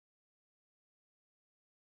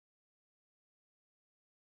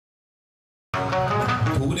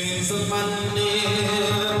dựng mặt đi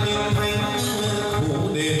kim thánh thủ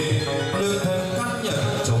đền lương thân cắt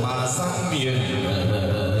nhận cho bà sang miền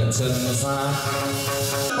trần gian.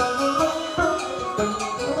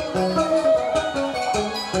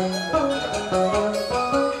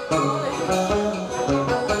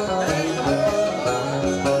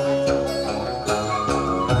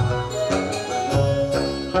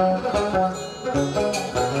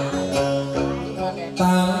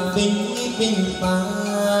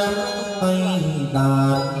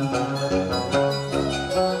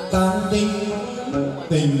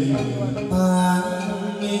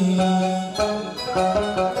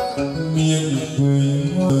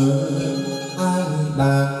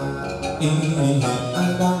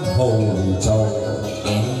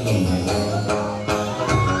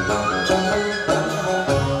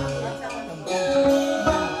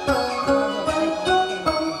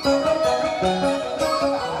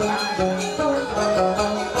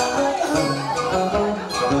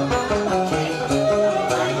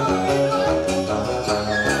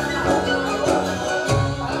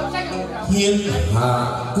 Chuyên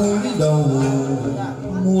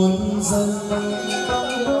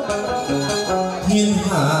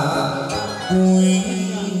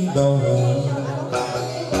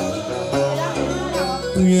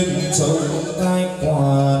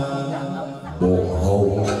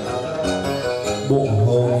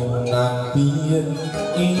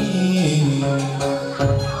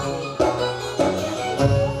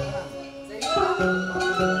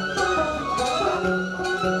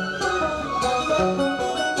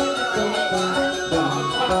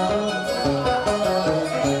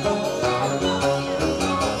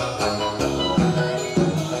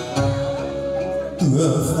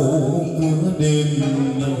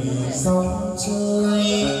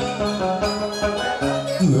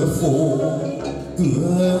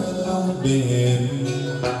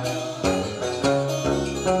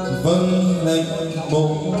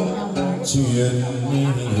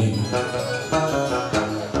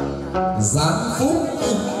giáng phúc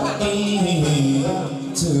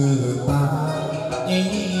trừ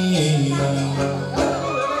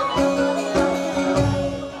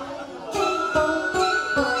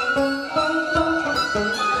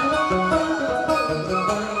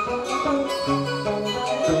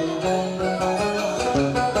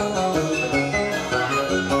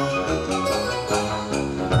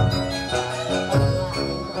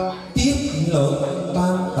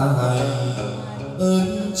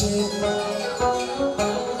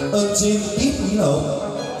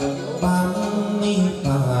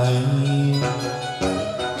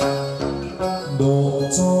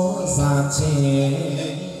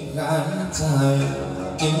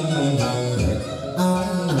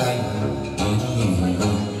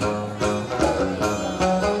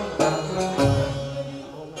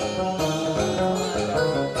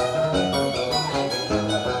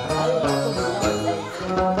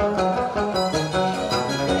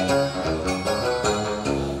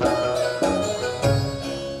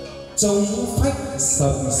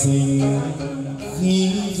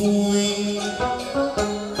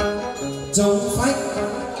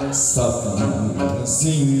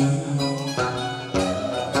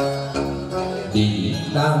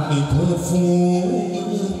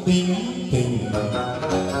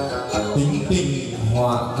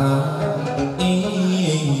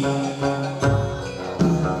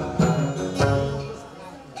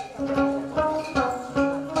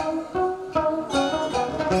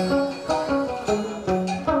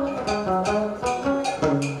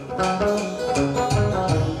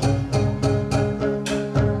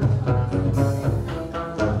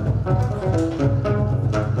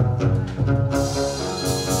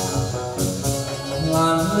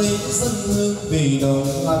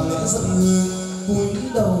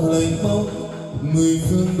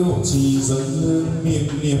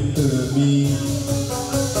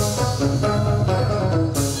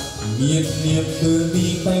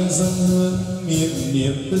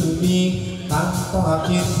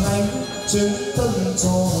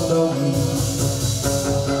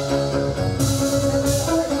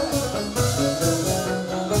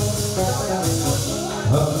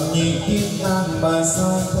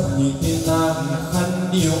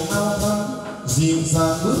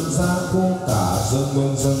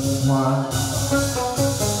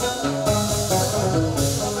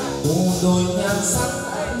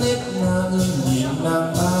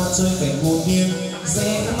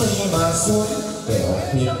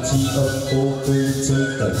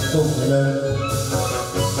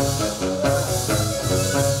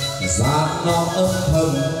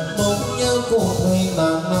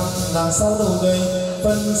ta đằng sau đầu đây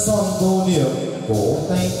phân son cô điệu cổ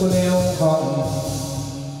tay cô đeo vòng.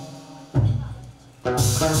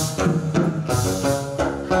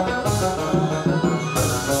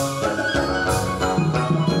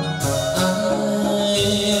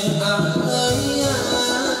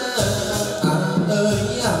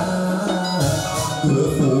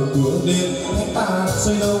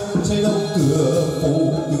 Chơi đâu cửa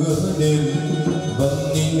phủ cửa đền,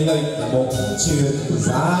 vâng đi lệnh bóng truyền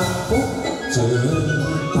gia phúc trừ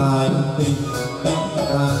tàn tình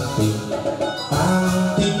tàn tình tàn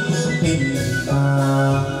tình tình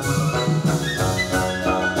ta.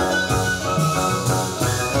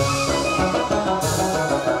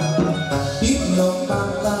 Tiếp ngọc tam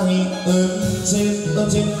tài ơn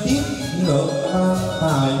trên tiếp ngọc tam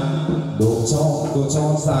tài, đồ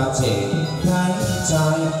cho già trẻ gái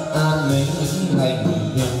trai an mấy lành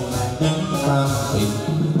tình tam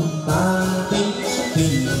tình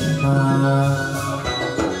tình mà.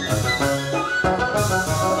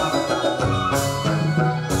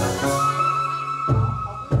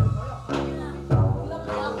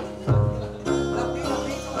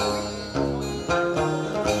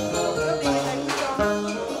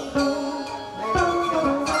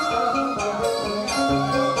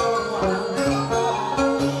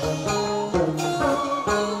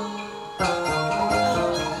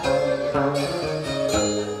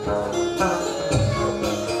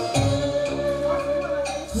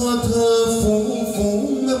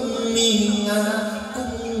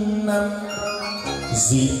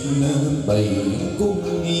 Bảy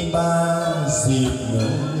cung đi ba dịp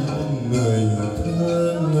người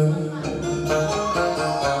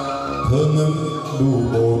thơ ngâm đủ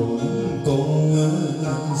 4 câu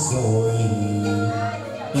rồi.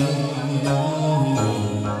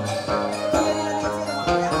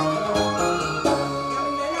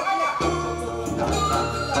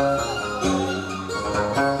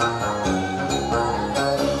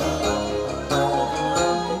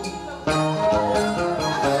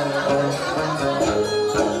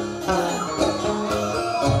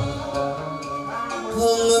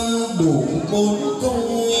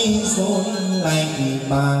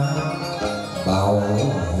 Bảo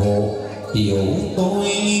hộ tiểu tôi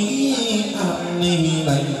an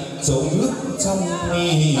lành châu nước trong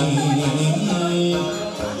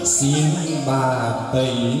xin bà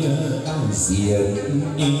tây diện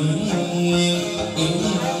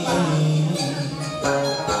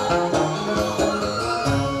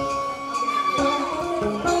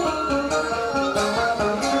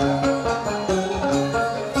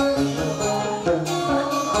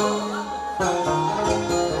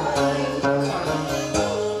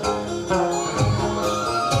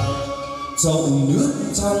chậu nước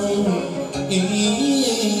trong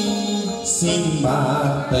xin bà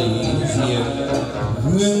tẩy diệt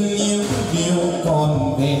hương những điều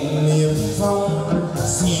còn vẹn liêm phong,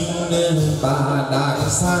 xin bà đại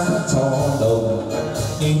xá cho đồng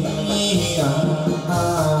thanh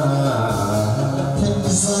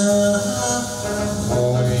gia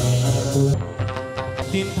hồi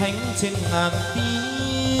tiên thánh trên ngàn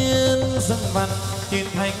tiên dân văn, tiên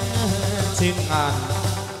thánh trên ngàn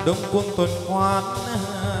đông quân tuần quan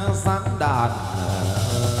giáng đàn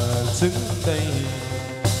xứng đây.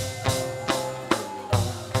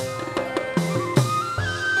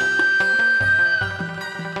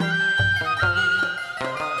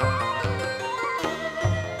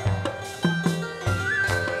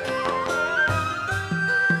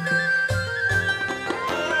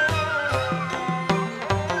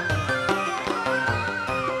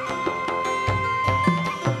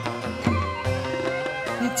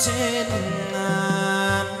 Trên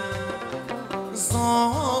ngàn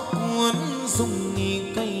gió cuốn rung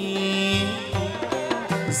cây,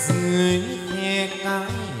 dưới khe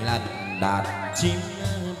cái lằn đàn chim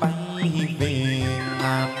bay về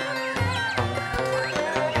ngàn.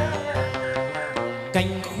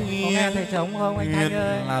 Canh khuya nghe thầy trống không anh Thanh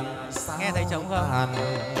ơi? Nghe thầy trống không?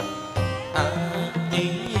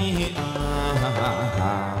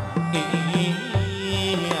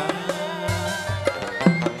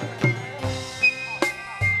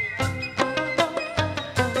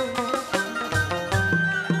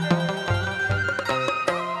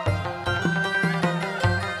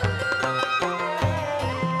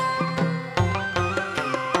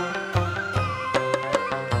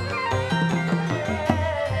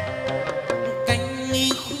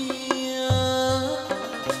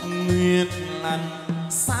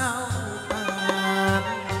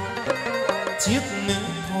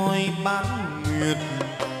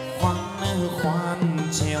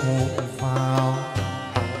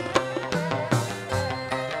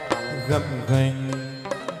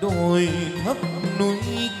 đồi thấp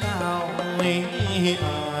núi cao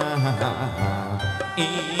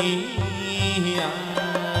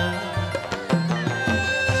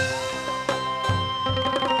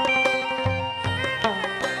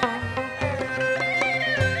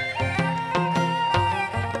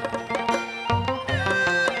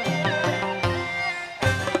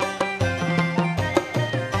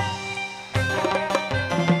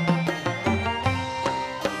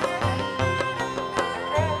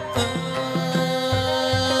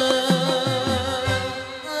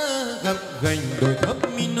gành đồi thấp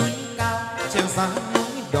mi núi cao, treo dáng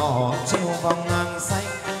núi đỏ treo vào ngang xanh.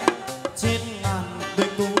 Trên ngàn đời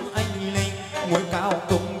tú anh linh, ngôi cao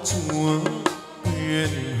công chúa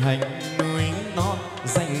quyền hành núi non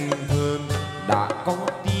danh thơm đã có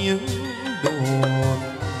tiếng đồn.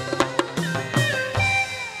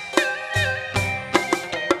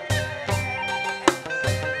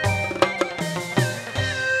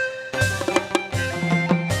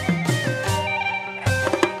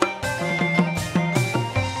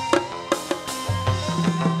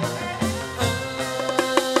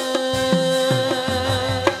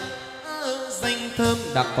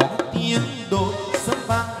 Đã có tiếng đồn rất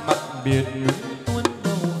vang mặt biệt tuôn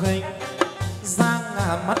đầu gành, da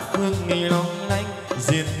ngà mắt hương nghi long lanh,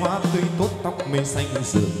 diền hoa tươi tốt tóc mây xanh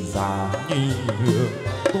sườn già như hương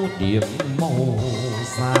tô điểm màu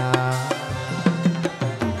da.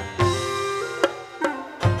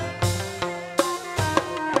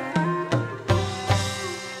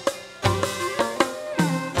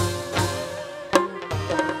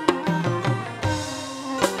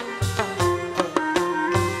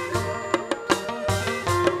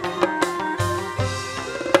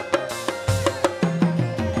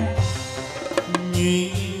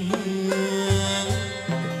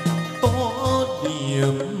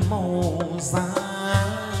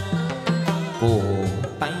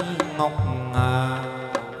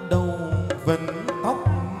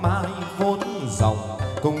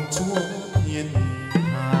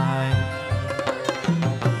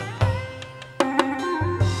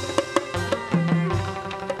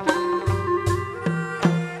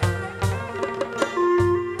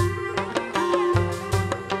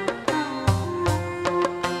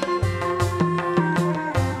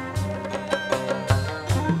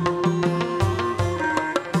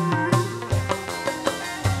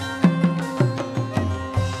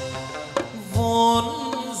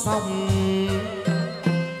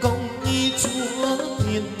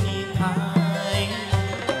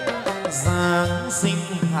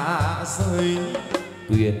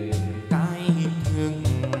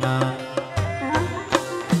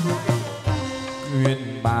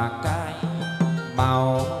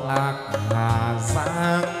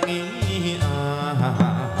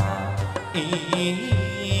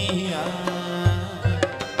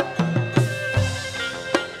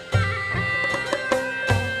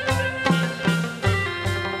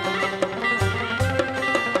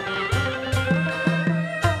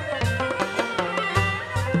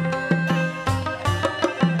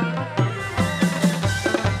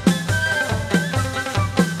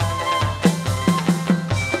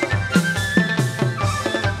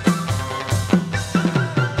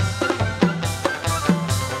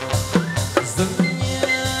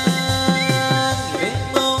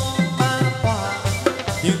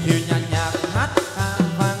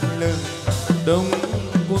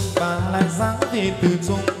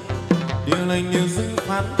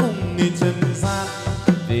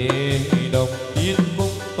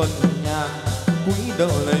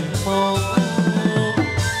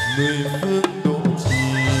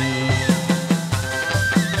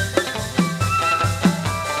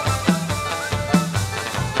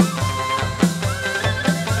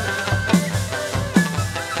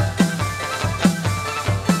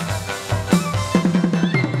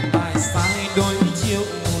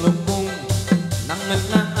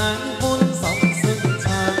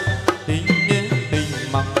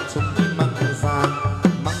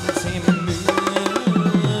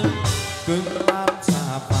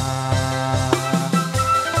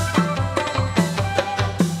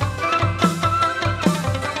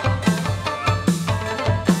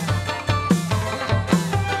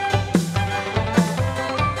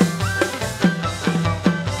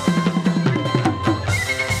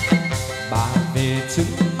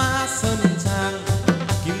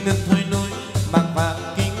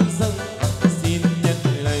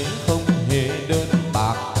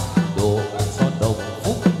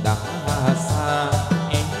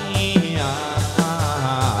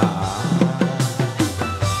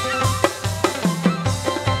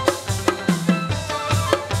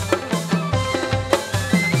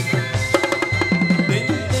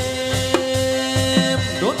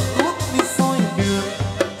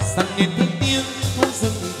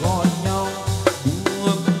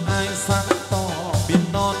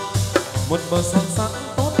 bờ son sắt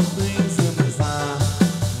tốt tươi rườm rà,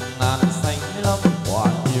 ngàn xanh lắm quả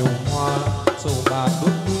nhiều hoa, trầu bà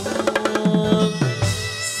đốt hương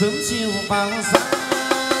sớm chiều vàng rã.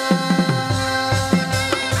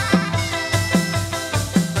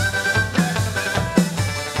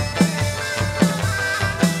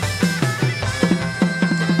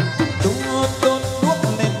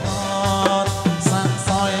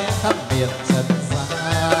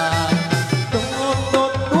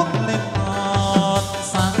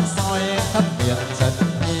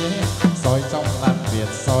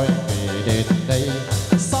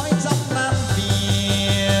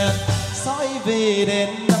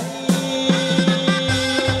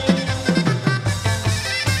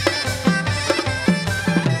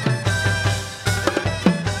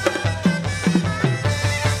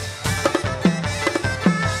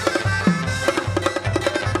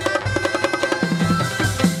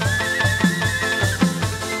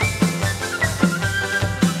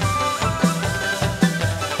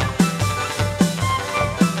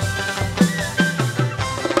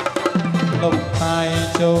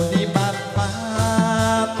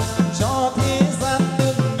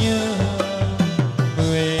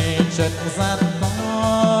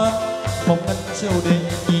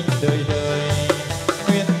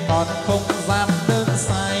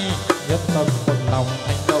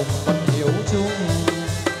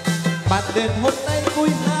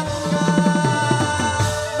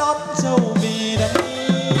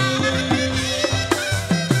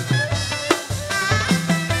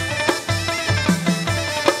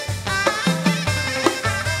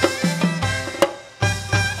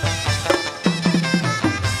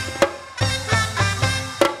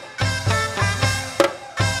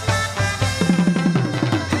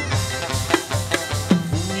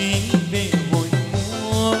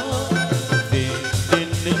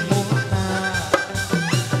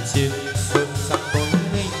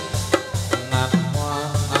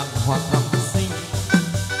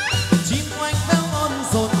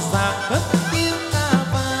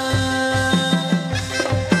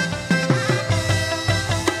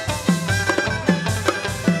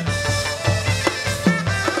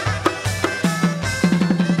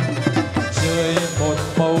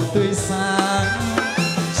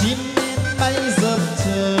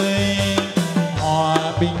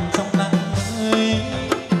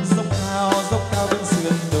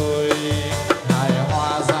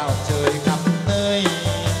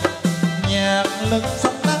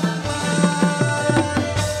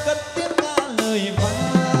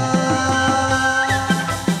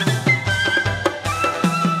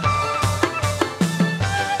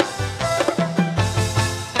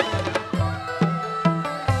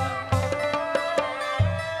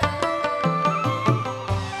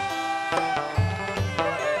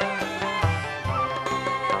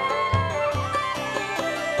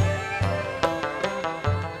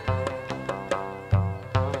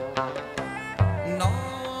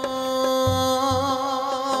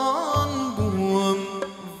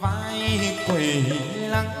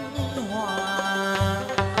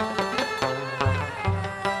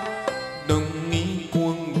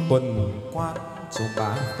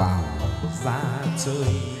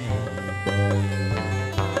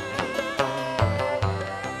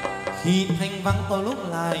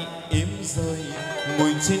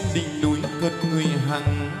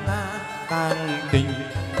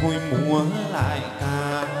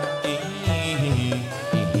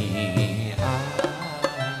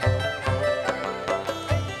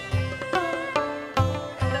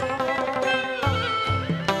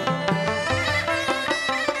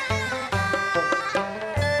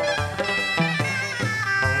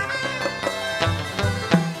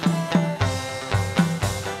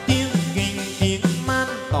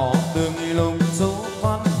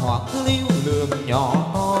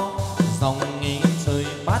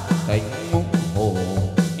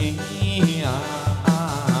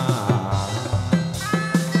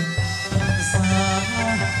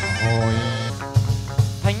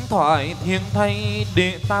 Thiêng thay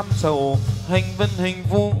để tam trầu hành vân hành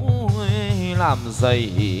vũ làm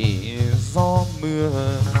dậy gió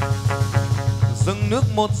mưa, dâng nước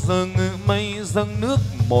 1 giờ ngự mây, dâng nước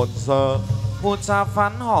 1 giờ vua cha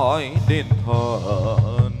phán hỏi đền thờ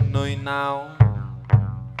nơi nào.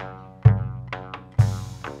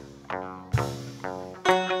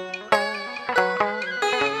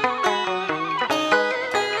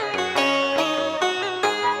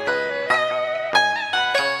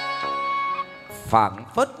 Phảng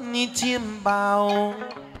phất như chiêm bao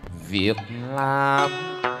việc làm,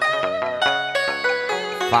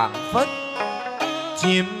 phảng phất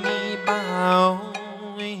chiêm bao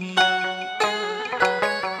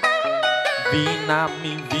vì nam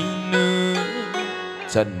vì nữ,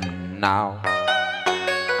 trần nào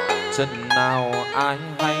ai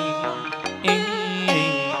hay.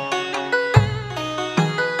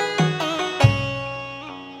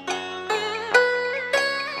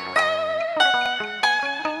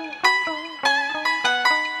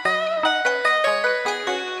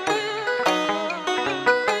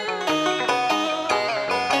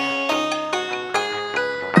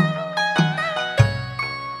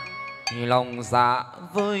 Lòng dạ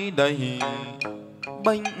với đầy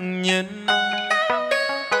bệnh nhân,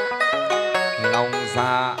 lòng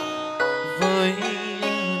dạ với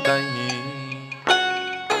đầy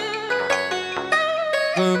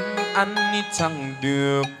cơm ăn chẳng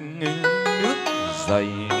được,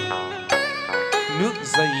 nước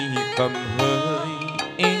dày cầm hơi.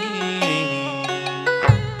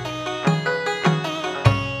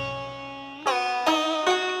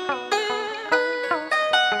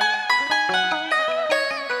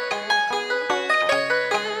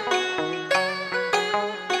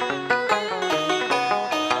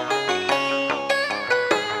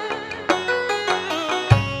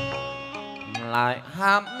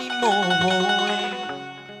 Hám mồ hôi,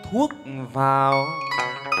 thuốc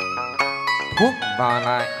vào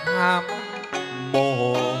lại hám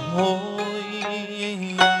mồ hôi.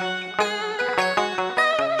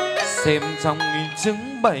 Xem trong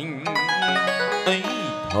chứng bệnh ấy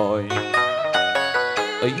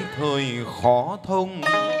thời khó thông.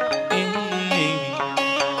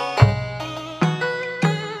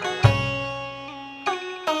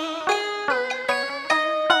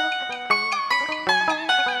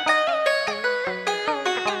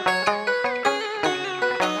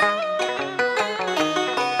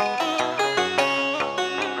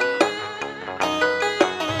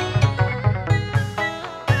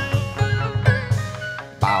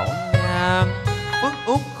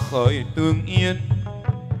 Khởi tương yên,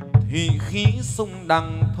 thì khí sung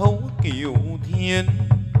đăng thấu cửu thiên.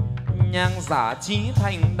 Nhang giả trí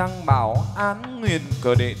thành đăng bảo án, nguyện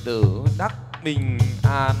cờ đệ tử đắc bình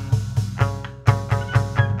an.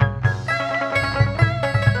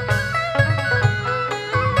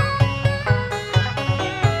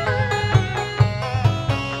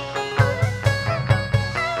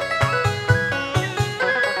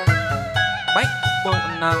 Bách bộ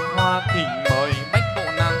nàng hoa thỉnh mời,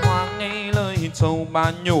 Châu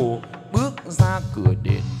ba nhổ bước ra cửa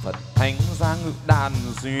điện Phật thánh ra ngự đàn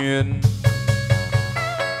duyên.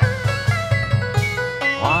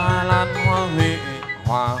 Hoa lan hoa huệ,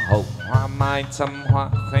 hoa hồng hoa mai, trăm hoa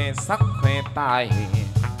khoe sắc khoe tài.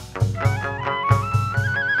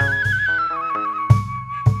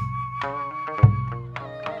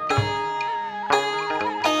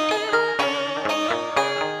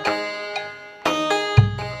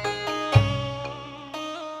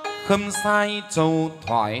 Khâm sai trầu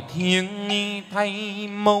thoại thiêng thay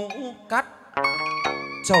mẫu cắt,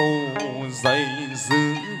 trầu dày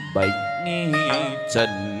giữ bệnh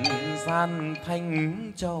trần gian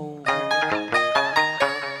thanh trầu.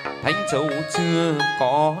 Thánh trầu chưa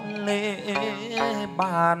có lễ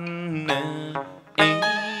ban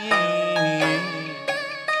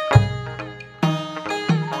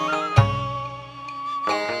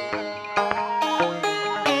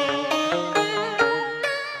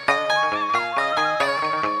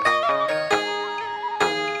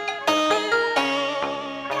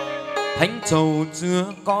thánh trầu chưa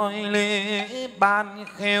coi lễ ban,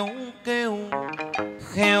 khéo kêu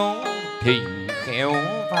khéo thỉnh khéo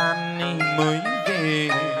van mới về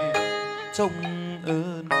trông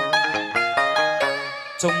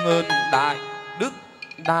ơn đại đức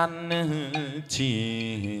đan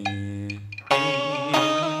chỉ.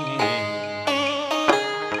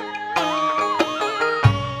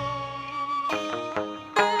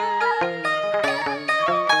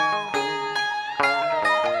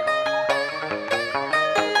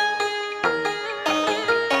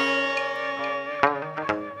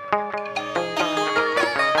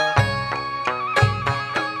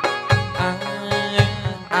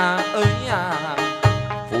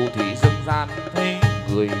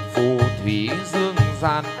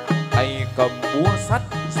 Tay cầm búa sắt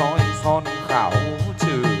roi son khảo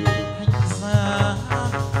trừ ra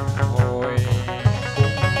hồi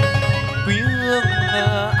quý hương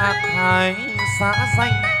ác thái xã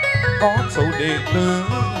danh, có châu đệ tử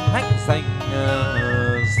hách danh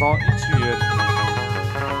dõi truyền.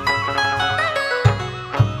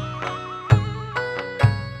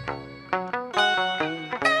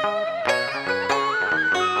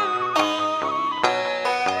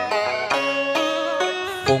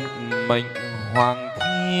 Mệnh hoàng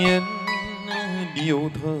thiên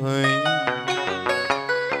điều thời,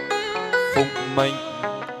 phụng mệnh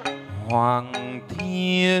hoàng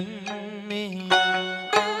thiên.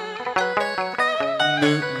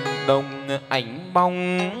 Nữ đồng ánh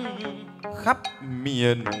bóng khắp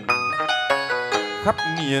miền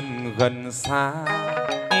gần xa.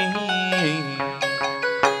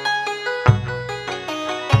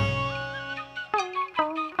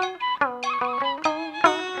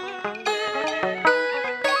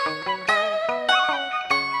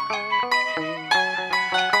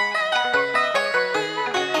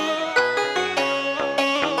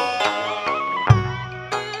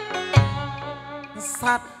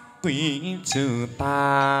 sát quỷ trừ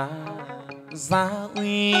tà gia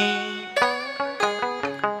uy,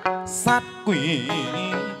 sát quỷ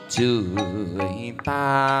trừ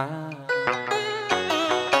tà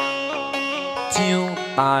chiêu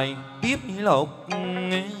tài tiếp lộc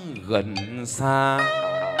gần xa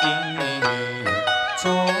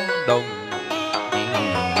cho đồng.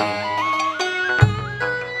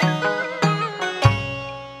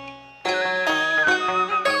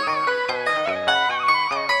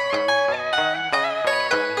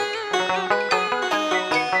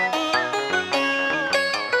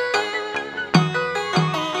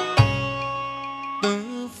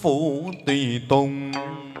 Phủ tùy tùng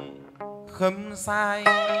khâm sai,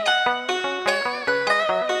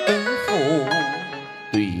 tứ phủ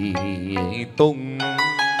tùy tùng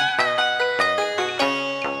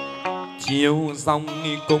chiều dòng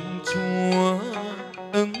công chúa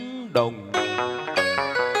ứng đồng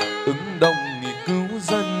cứu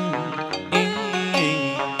dân.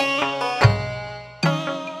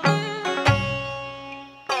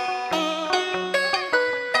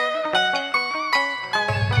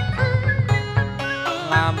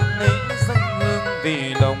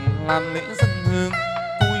 Làm lễ dân hương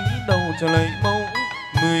cúi đầu cho lấy mẫu,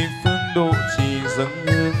 mười phương độ trì dâng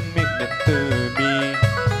hương miệng nhật từ bi.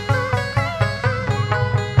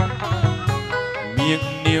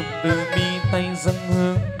 Miệng niệm từ bi tay dâng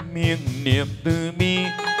hương, miệng niệm từ bi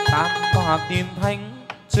tam tòa tiên thánh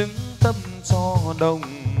chứng tâm cho đồng.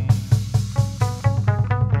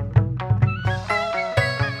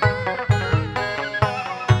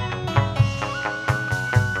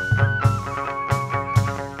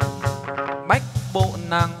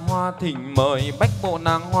 Nàng hoa thỉnh mời, bách bộ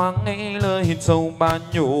nàng hoa nghe lời châu ba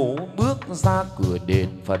nhủ, bước ra cửa đền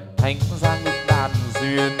Phật thánh ra ngực đàn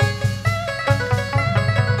duyên.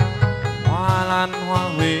 Hoa lan hoa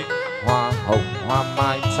huệ hoa hồng hoa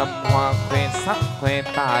mai trăm hoa khoe sắc khoe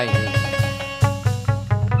tài.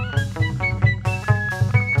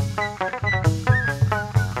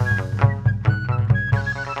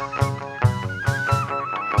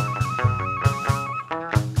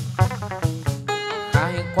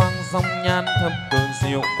 Thâm cơn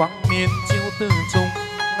diệu quang miên chiếu tư trung,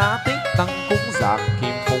 ngã tích tăng cúng giảng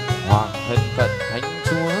kim phụng hoàng thân cận thánh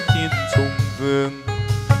chúa thiên trung vương.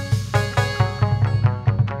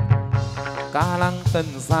 Ca lăng tần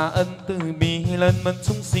gia ân từ bi lần mân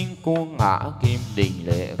chúng sinh cô ngã kim đỉnh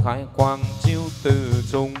lệ khai quang chiếu tư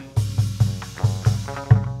trung.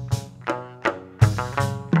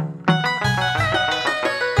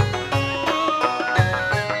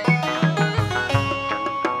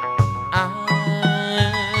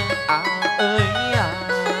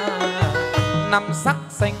 Năm sắc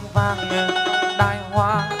xanh vàng đai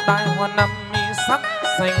hoa năm sắc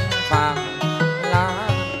xanh vàng, lá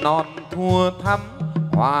non thua thắm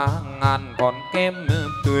hoa ngàn còn kem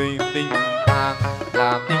tươi tình tàng,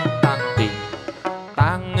 là tình tàng tình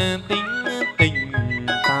tàng tình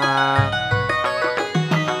tàng.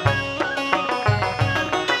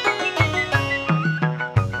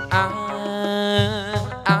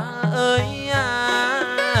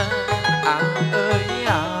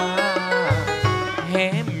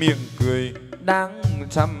 Đang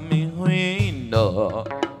trăm huy nở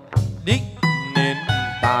đích nên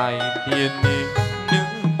tài tiền,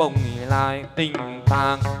 nữ bồng lại tình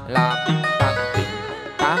tàng, là tình tàng tình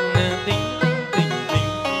tàng tình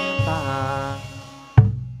tàng.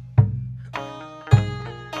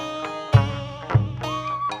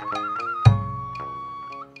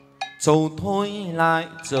 Châu thôi lại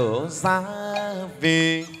trở ra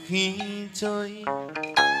về khi chơi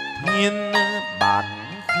thiên bản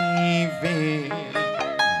khi về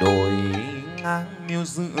đồi ngang miêu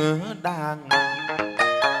giữa đàng,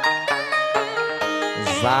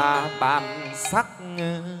 ra bàn sắc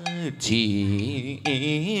chỉ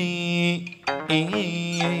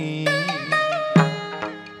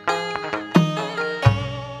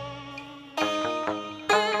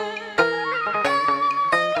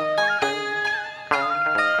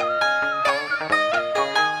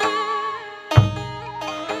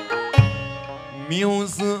miêu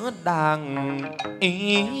giữa đàng vàng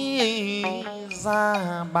ý ra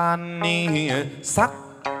ban sắc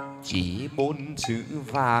chỉ 4 chữ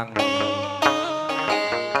vàng.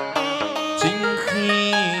 Chính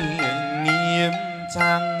khi nghiêm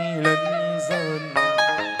trang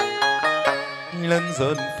lân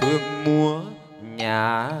dơn phương múa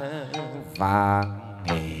nhà vàng.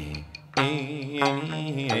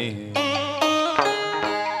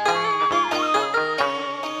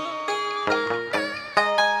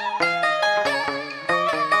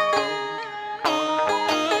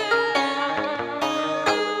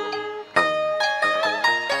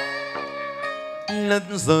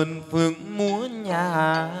 Lân dơn phương múa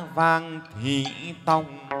nhà vàng thị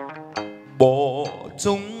tòng, bộ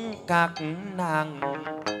chúng các nàng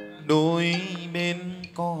đôi bên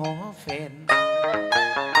có phen.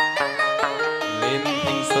 Lên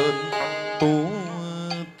Thanh Sơn tú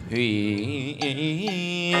thủy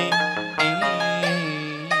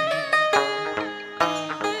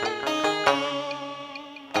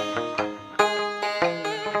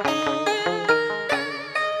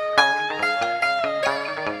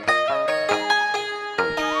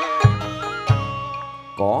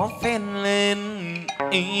có phen lên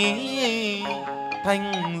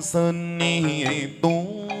Thanh Sơn tú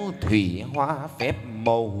thủy hoa phép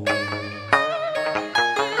màu.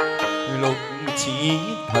 Lục trí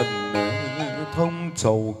thần thông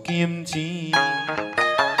chầu kim chi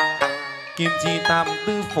tam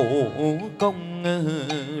tư phổ công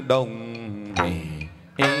đồng.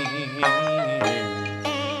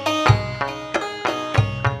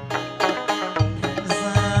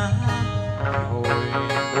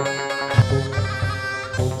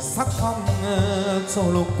 Sắc phong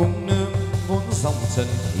Chầu Lục Cung nương vốn dòng trần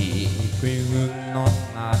thị quê hương non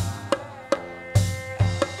ngàn.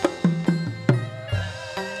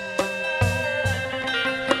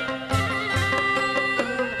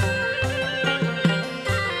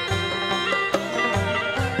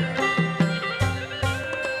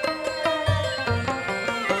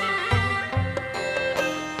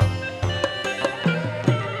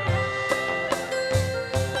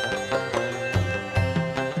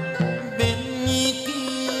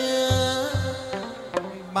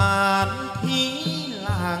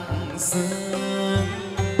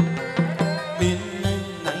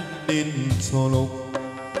 Chầu Lục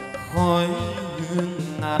khói hương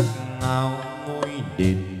ngát ngào ngôi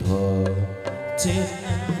đền thờ trên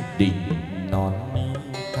đỉnh non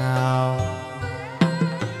cao.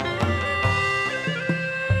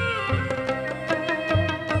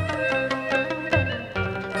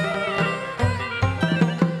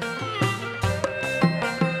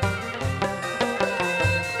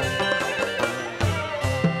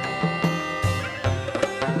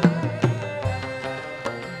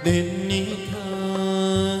 Đến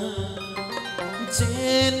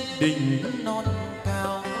trên đỉnh non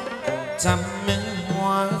cao, trăm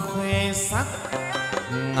hoa khoe sắc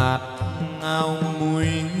ngạt ngào mùi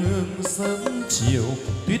hương sớm chiều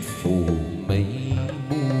tuyết phủ mây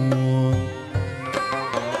buông.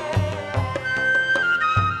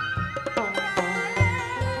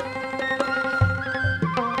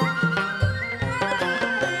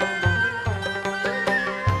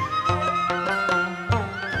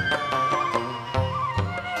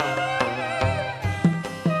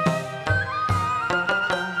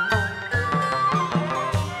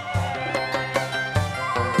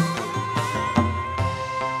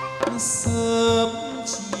 Sớm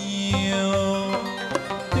chiều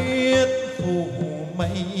tuyết phủ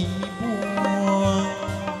mây buông,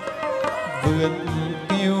 vườn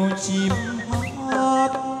kêu chim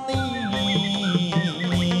hót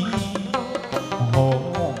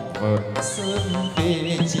hồ vườn sơn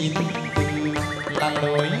kê chín từ là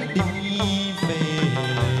lối đi về.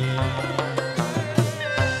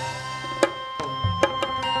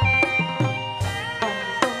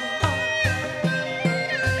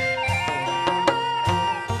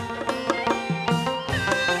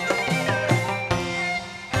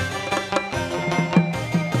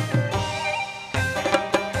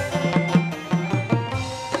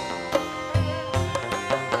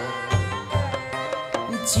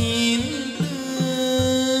 Chín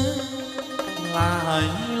tư lại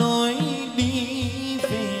lối đi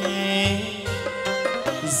về,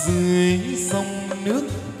 dưới sông nước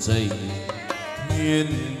chảy thuyền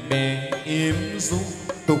bè êm du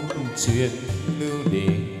tục truyền lưu để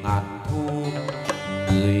ngàn thu.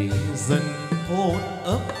 Người dân thôn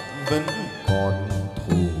ấp vẫn còn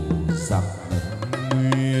thù giặc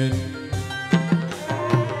nguyên.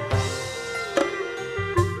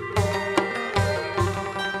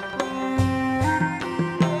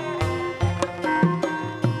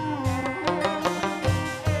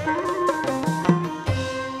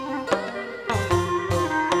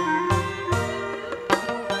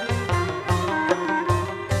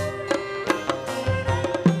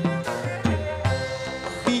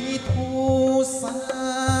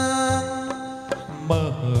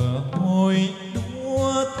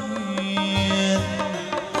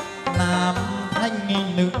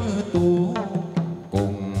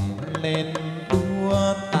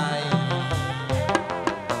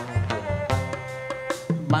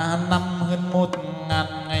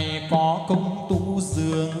 ông tu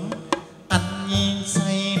dưỡng, ăn nhi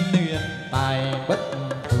say luyện tài bất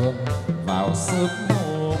thường vào sớm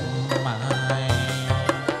hôm mai.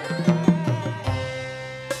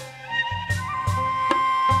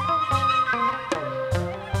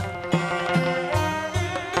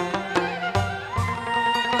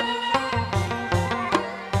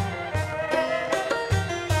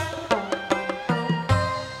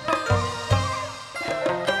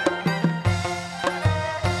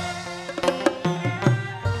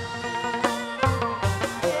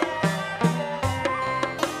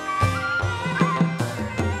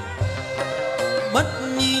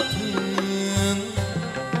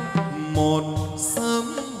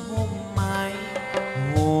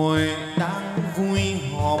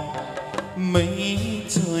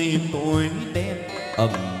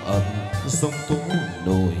 sông Tố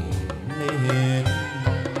nổi lên.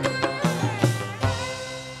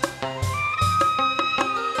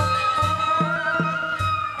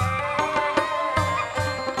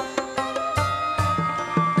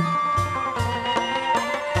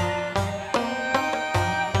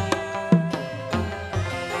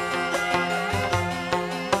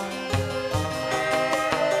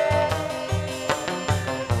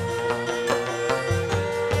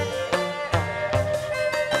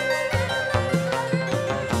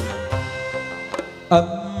 Âm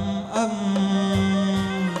âm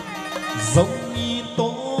giống như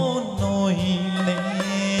tố nổi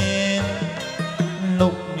lên,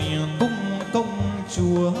 lục cung công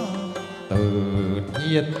chúa từ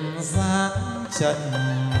thiên giáng trần.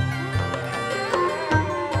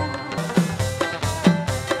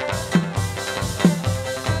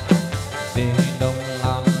 Để đồng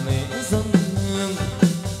làm lễ dâng hương,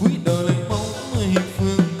 cúi đầu lấy bóng mười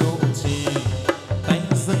phương độ trì, tay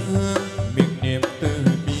dâng hương miệng niệm từ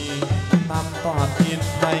bi, tam tòa thiên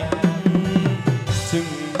thánh trừng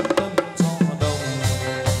tâm cho đồng.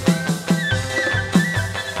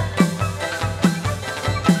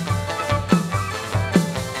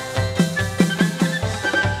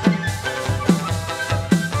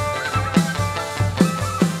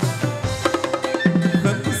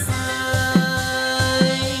 Khấn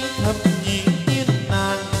sai thập nhị tiên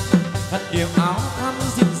nàng, khăn điểm áo thắm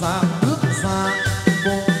dịu dàng bước ra.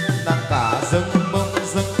 Cô đang cả dâng bông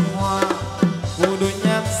dâng hoa, cô đôi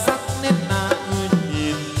nhan sắc nét na ưa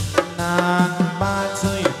nhìn. Nàng ba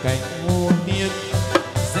chơi cảnh hồ tiên,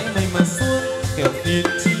 dãy mây mà xuống kẻo tiên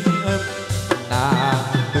tri âm. Nàng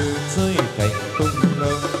từ chơi cảnh tung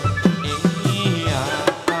lâm. Ý à,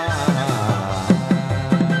 à, à.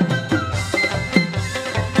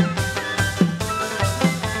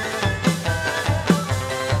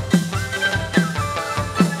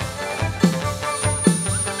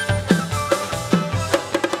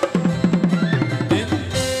 Đêm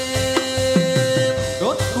đêm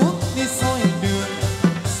đốt đuốc đi soi đường,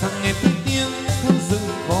 sang nghe tiếng tiếng theo rừng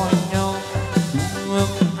gọi nhau. Ước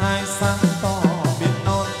ai sáng tỏ biển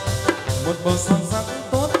non, một bầu son sắc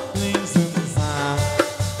tốt tươi rừng già.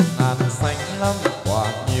 Ngàn xanh lắm quả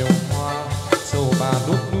nhiều hoa, châu bà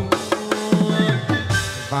đốt đuốc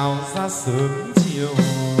vào ra sớm chiều.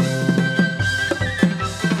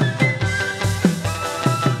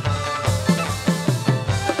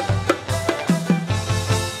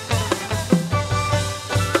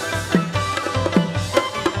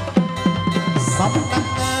 Sóng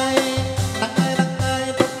đăng ai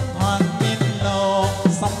tân hoàng miên lầu,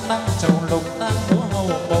 sóng đăng chầu lục đang múa hầu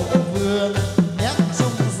bầu vương, nhắc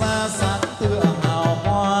chung ra sáng tựa hào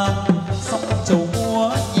hoa. Sóng chầu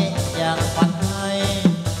múa nhẹ nhàng khoan hay,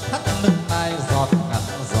 thắt lưng tai giọt ngắn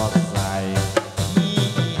giọt dài. Ý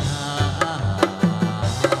hà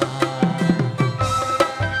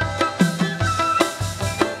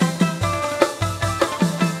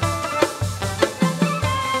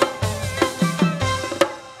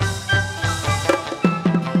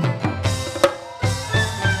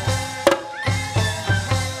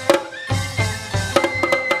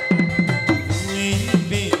Vui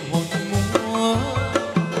vì hội múa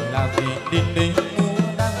là vì đến đây múa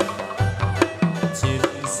đăng. Trên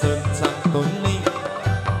sơn trang tối linh,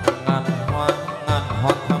 ngàn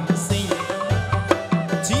hoa thắm xinh.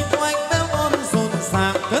 Chim oanh véo on rộn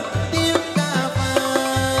ràng cất tiếng ca vang.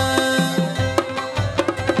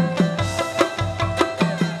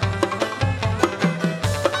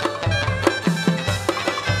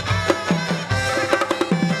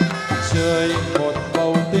 trời một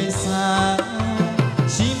bầu tươi sáng,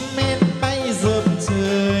 chim én bay rợp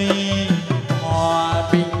trời. Hò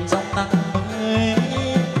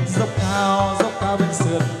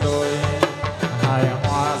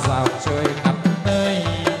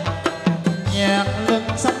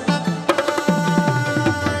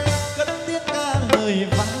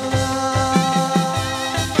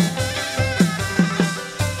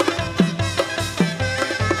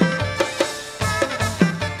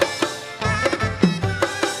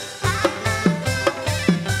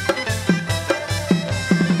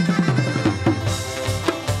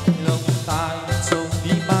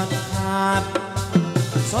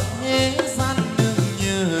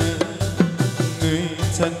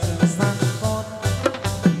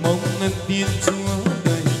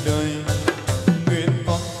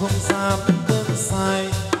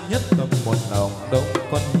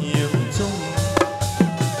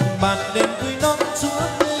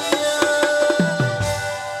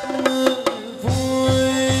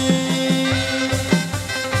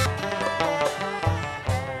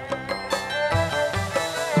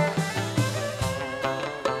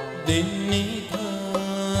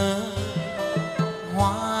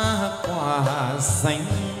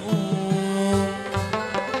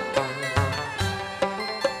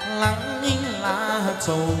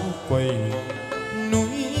châu quầy núi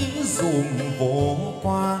dùm vô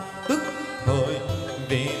qua tức thời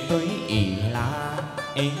về tới ỉ la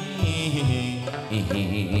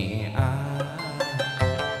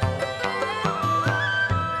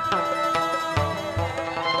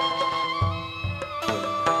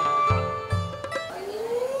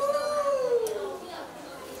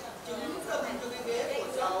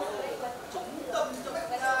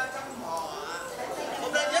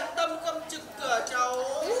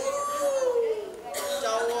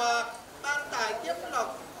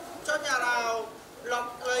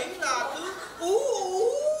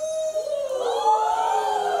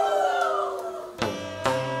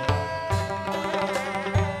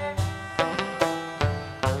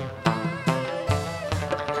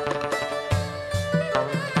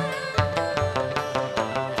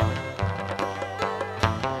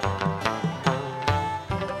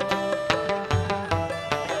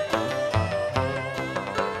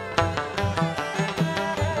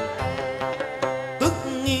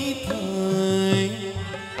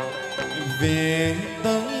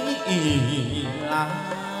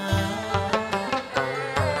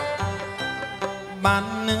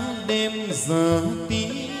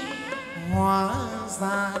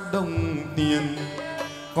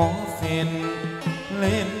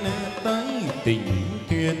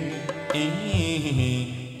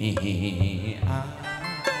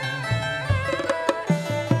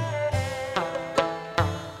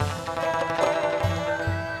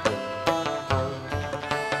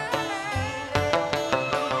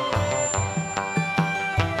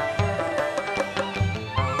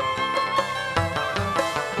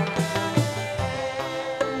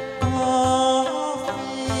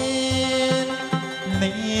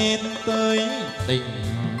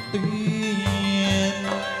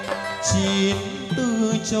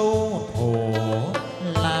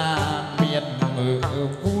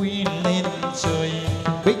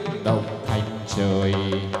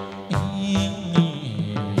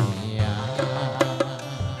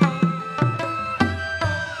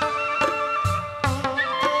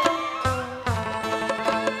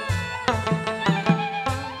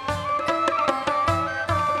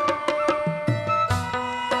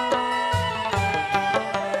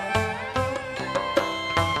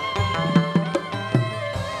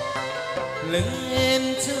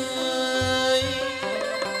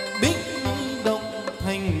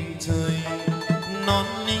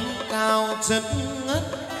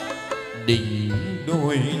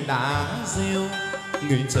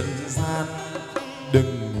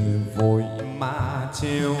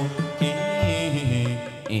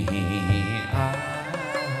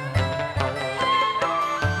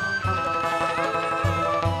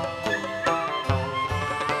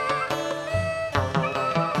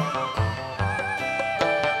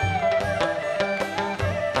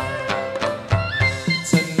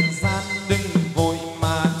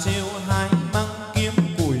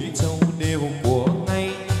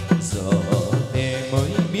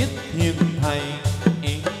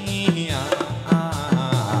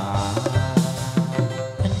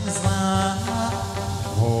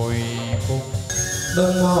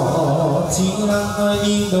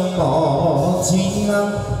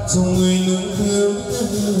trong người nương thương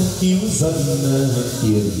cứu dân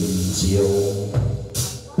tiền chiều.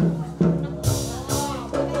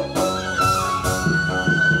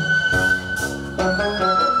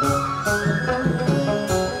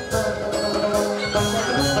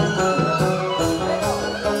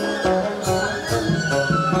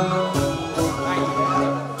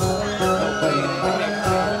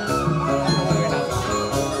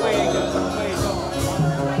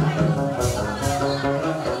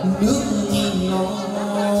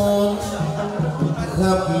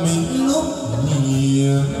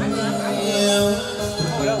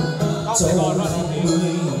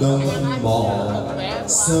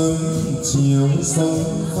 Sông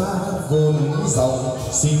pha vốn dòng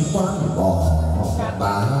xin quán bỏ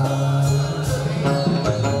bà.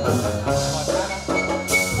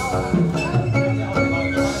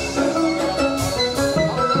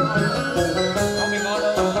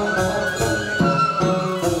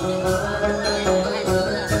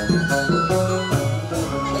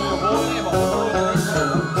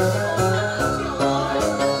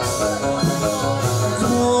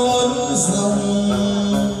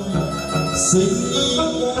 Sinh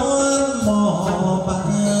con mò ba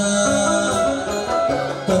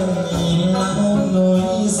cần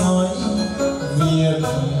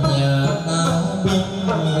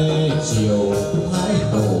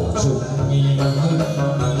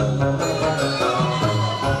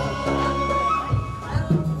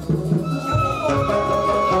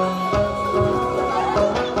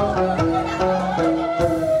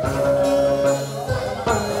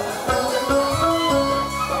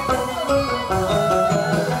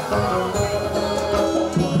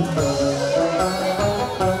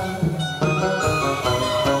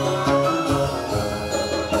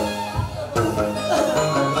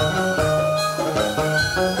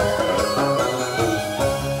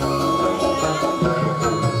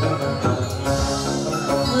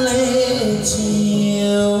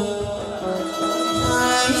chiều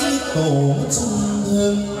thái tổ trung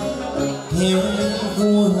hưng theo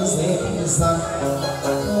vua dẹp giặc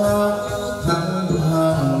lao thắng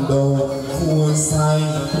hàng đầu vua sai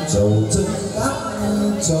chầu chân các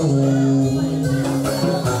chầu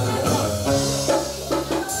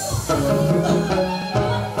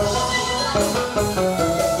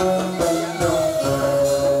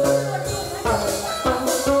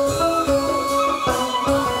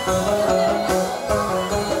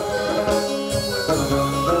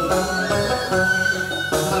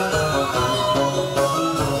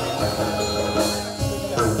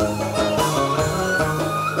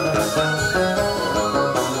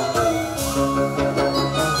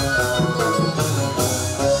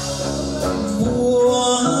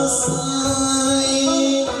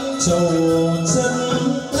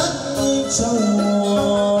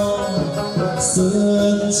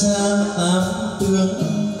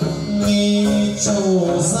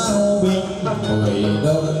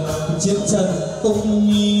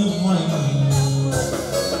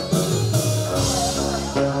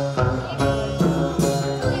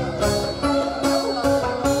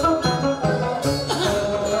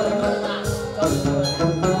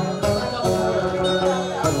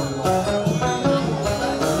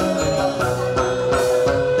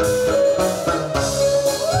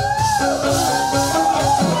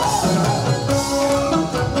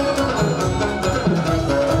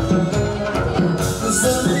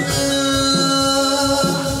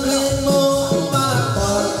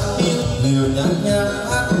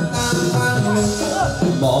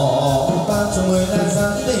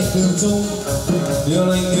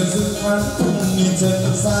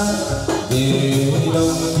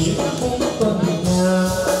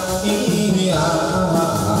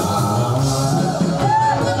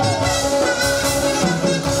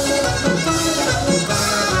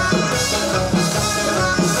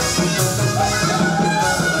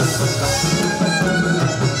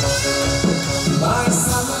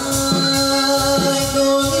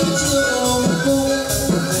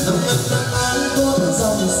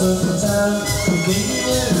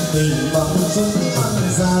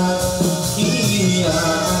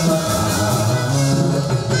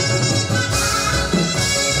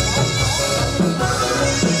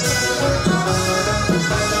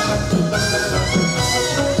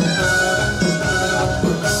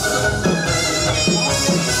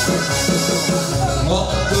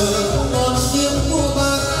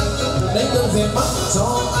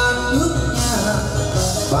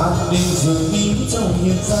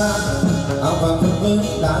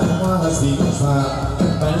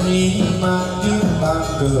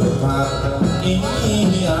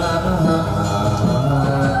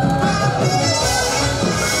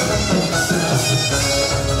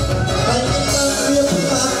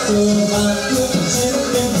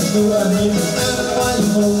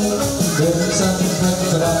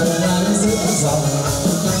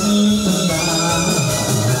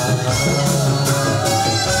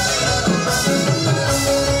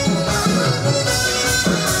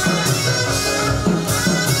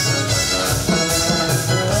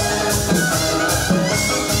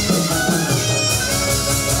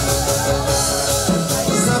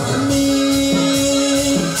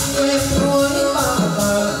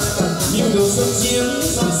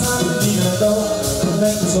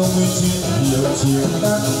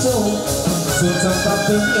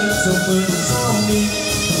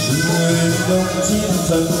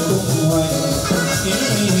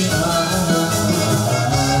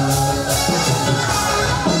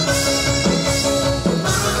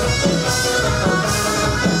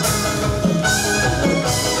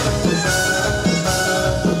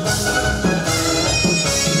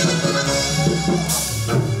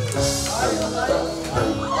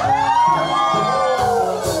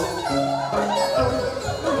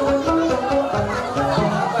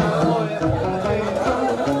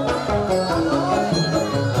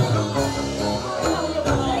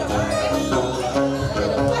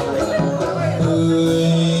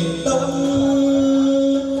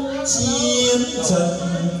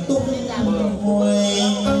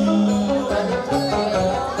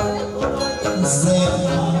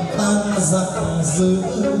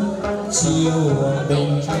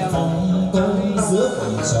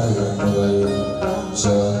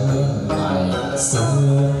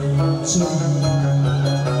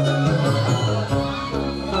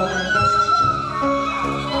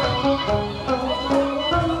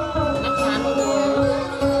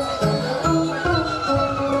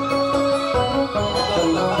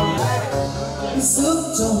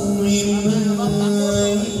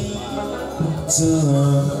chờ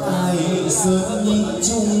ai sớm nhìn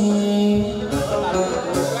chung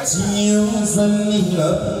chiếu dân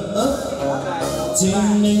lớp ấp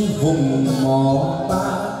trên ninh vùng mò ba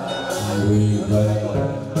người gần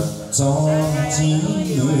cho chí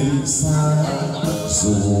người xa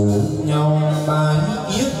rủ nhau bái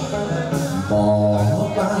yết bỏ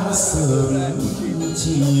ba sớm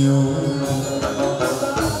chiều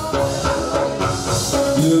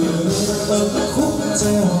đường ấm khúc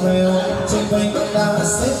treo reo trên vách đá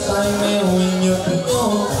xếp tai mèo nhược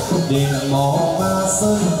ô đền mò ba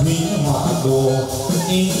sơn thủy họa đồ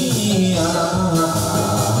ý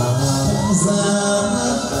ra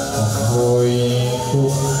hồi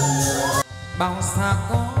cùng bao xa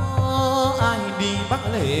có ai đi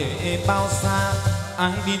Bác Lệ, bao xa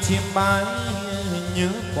ai đi chiêm bái nhớ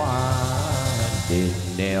qua đền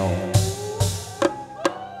đèo.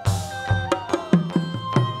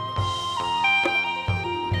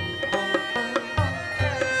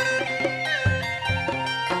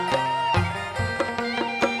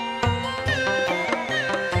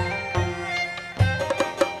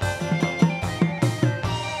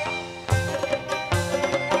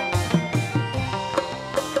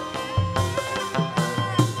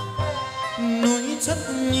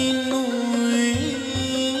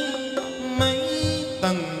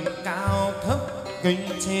 Cây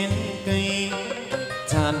trên cây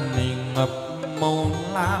tràn ngập màu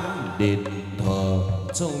lam đền thờ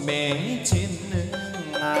Châu bé trên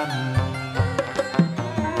ngàn.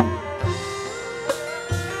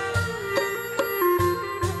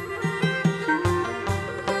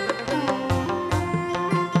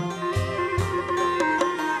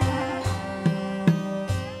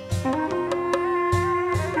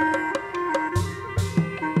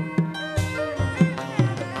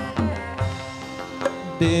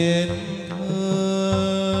 Đền thờ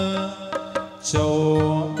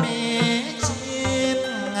Chầu bé trên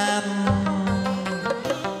ngàn,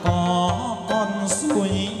 có con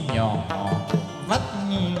suối nhỏ vắt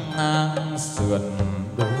ngang sườn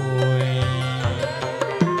đồi.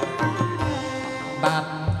 Bạt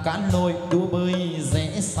cá lôi đua bơi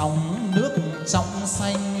rẽ sóng nước trong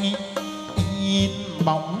xanh, in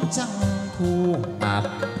bóng trăng thu mạt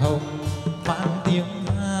thông vang tiếng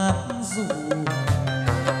hát ru.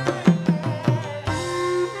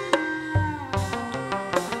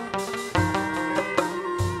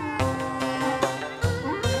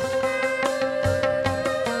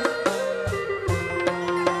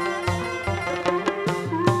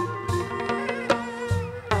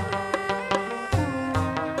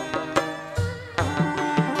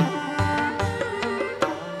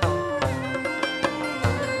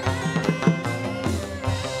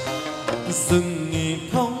 Rừng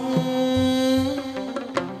thông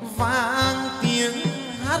vang tiếng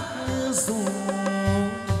hát ru,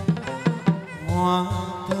 hoa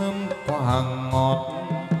thơm quả ngọt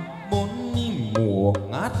bốn mùa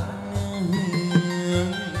ngát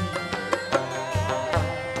hương.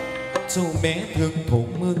 Châu bé thương thổ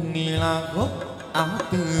mương là gốc áo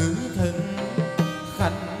tứ thân,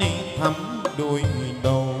 khăn thắm đôi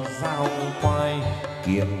đầu dao quay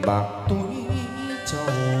kiềm bạc túi trầu.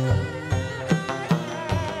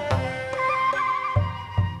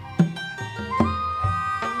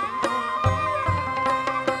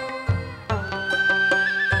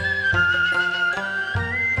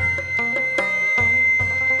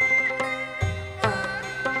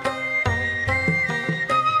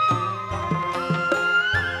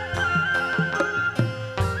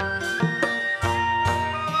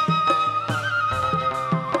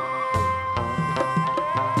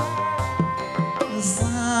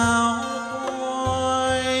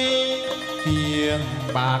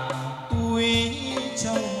 Bạc túi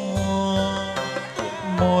trầu,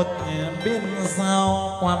 một bên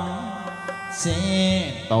dao quắm che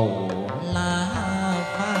tàu lá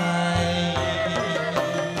vai.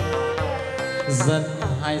 Dân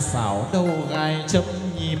hai xảo đầu gai chấm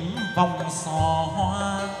nhím vòng xò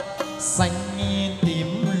hoa, xanh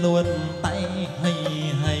tím luôn tay hay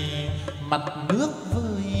hay mặt nước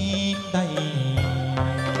vơi đầy.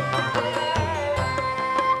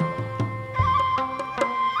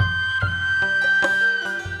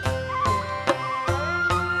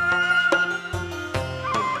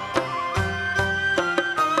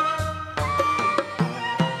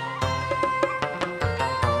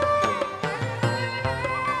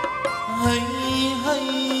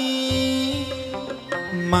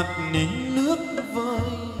 Mặt nước vơi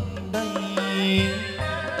đầy,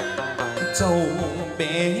 Châu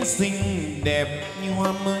bé xinh đẹp như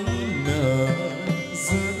hoa mới nở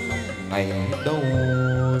giữa ngày đầu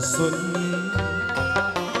xuân.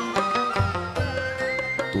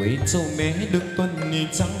 Tuổi Châu bé được tuần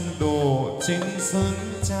trăng đồ trên sơn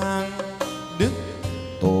trang, đức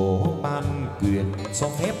tổ ban quyền cho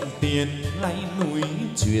phép tiền lấy núi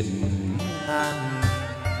truyền ngàn.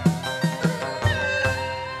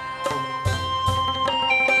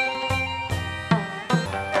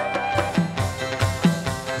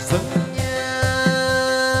 Dâng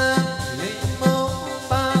nhang lễ mẫu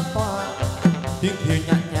ba tòa, tiếng thiều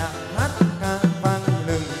nhạc nhạc hát ca vang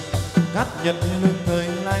lừng, cát nhật lưng thời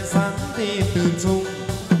lai sáng thì từ trung,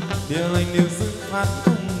 tiếng anh đều giữ phát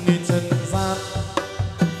cung nghề trần gian.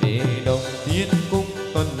 Về đồng tiên cung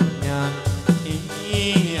tuần nhạc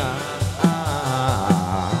ý à, à,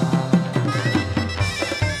 à.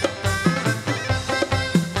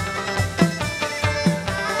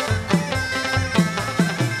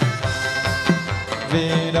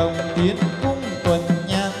 Về đồng tiên cung tuần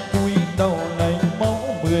nhang cúi đầu lấy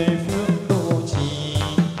mẫu mười phương độ trì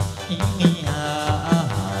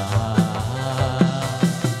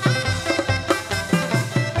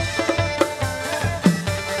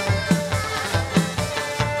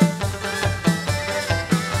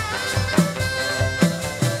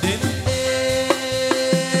Đến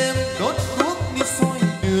đêm đốt đuốc đi soi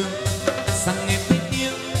đường, sang nghe thấy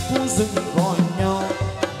tiếng khu rừng gọi nhau.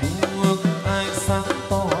 Đuốc ai sáng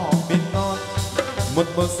to bên non, một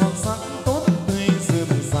bờ son sắc tốt tươi rườm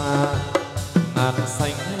rà, ngàn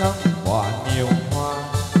xanh lắm quả nhiều hoa.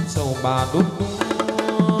 Châu bà đốt đuốc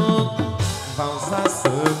vào ra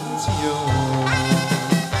sớm chiều.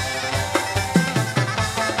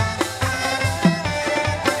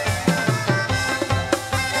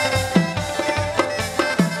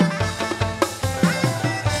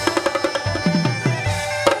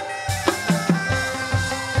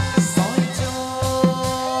 Soi cho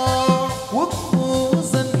quốc phú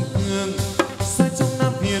dân cường, soi trong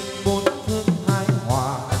Nam Việt bốn phương hài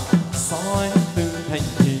hòa, soi từ thành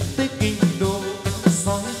thị tới kinh đô,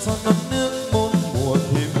 soi cho non nước bốn mùa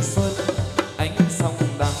thêm xuân. Ánh sông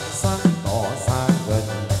đằng sáng tỏ xa gần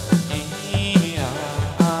ý à,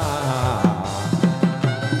 à, à.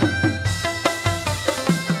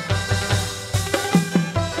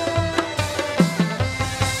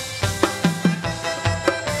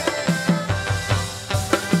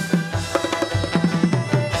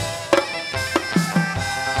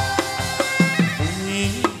 Vui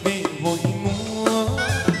về hội múa,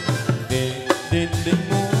 về đến đây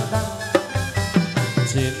múa đăng,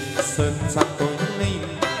 trên sơn trang tối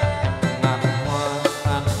linh, ngàn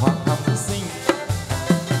hoa thắm xinh.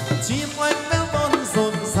 Chim oanh véo von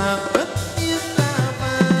rộn ràng cất tiếng ca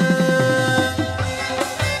vang.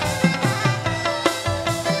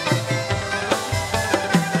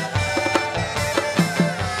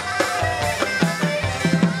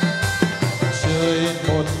 trời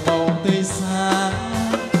một màu tươi sáng,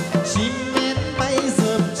 chim én bay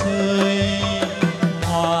rợp trời,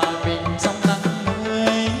 hòa bình trong nắng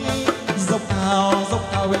mới, dốc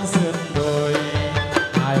cao bên sườn đồi,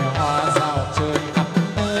 hài hòa rào trời khắp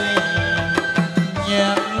nơi,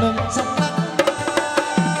 nhạc lưng trong nắng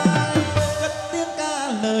mai, cất tiếng ca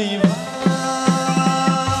lời vang.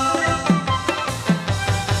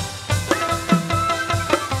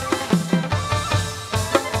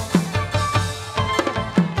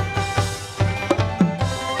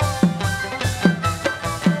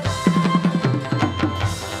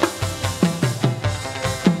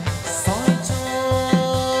 Soi cho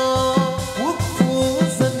quốc phú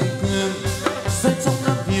dân cường, soi trong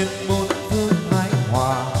Nam Việt bốn phương hài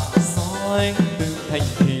hòa, soi từ thành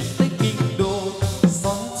thị tới kinh đô,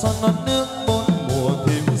 soi cho non nước bốn mùa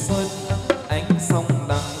thêm xuân. Ánh sông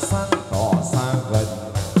đằng sáng tỏ xa gần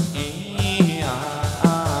ý à,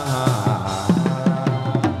 à, à.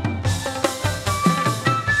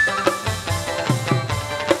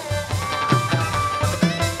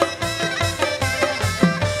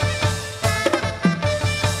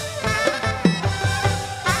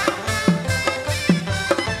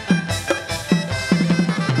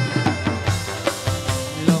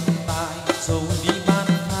 Lòng tài châu đi ban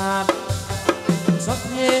phát, cho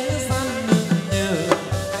thế gian nương nhờ.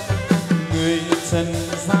 Người trần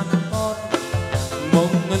gian con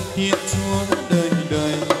mong ngân thiên chúa đời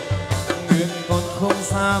đời, nguyện con không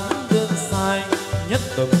dám bước sai, nhất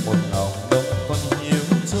tâm một lòng đồng con hiếu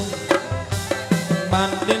chung. Bàn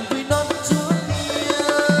đến vui đón chúa kia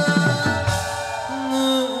vui.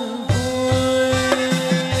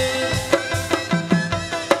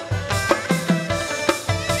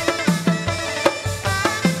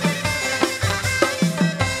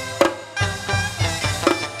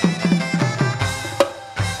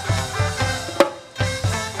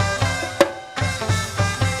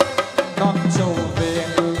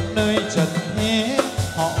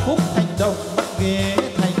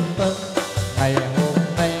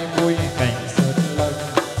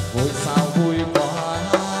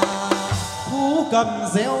 cầm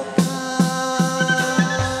réo ca.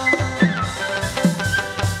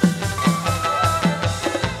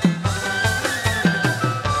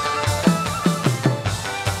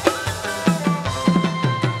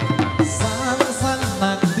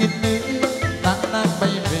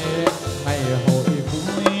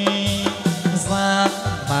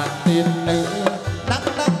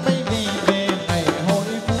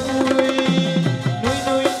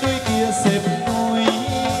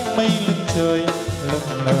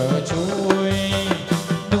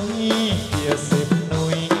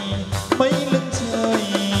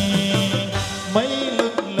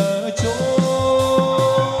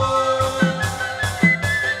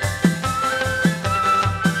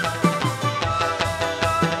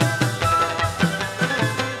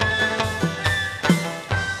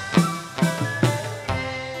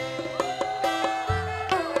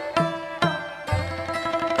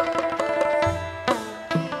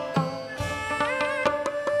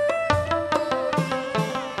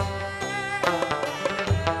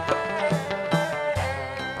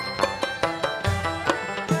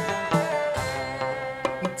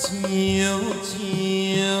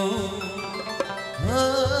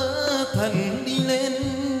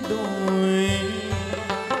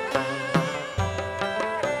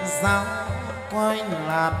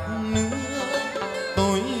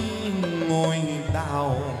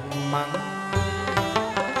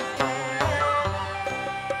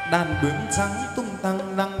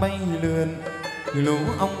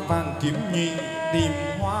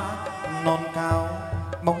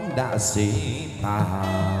 Sĩ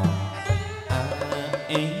ta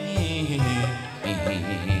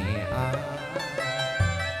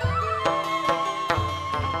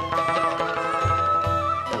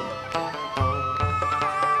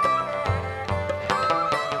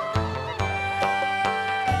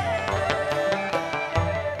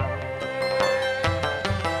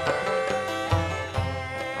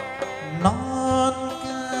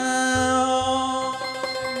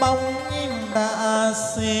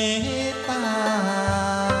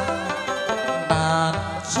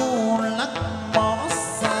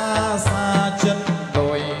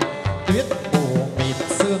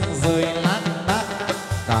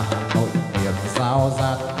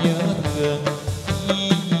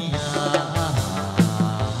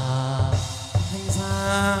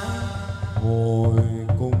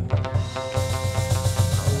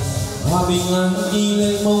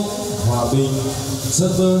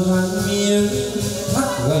giấc mơ hàng miếng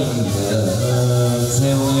thắt gành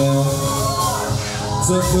treo leo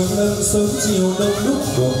giờ phương lâm sớm chiều đông đúc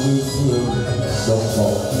đỏ như phường đồng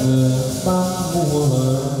bỏ ban mùa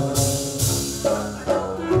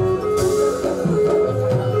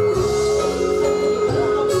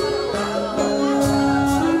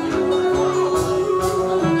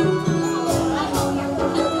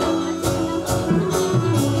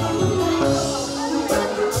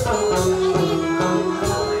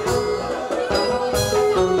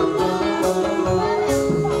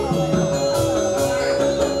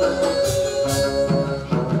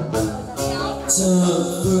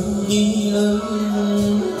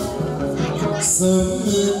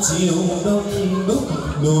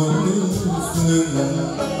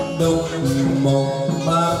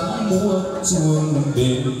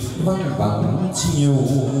văng vắng chiều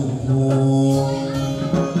hồ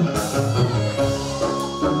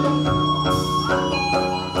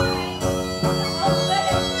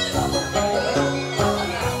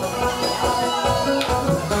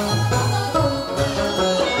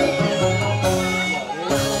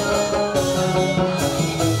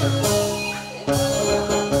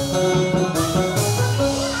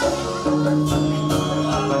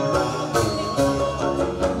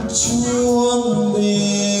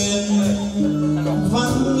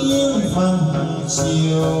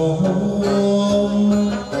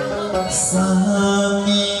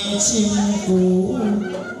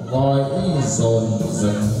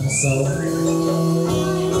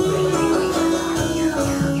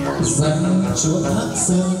chúa hát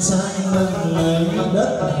sơn trang nâng lấy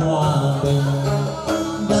đất hòa bình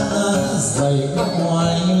đã dày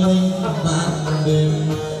ngoài linh màn đêm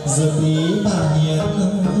giờ tí bà hiền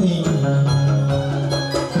hình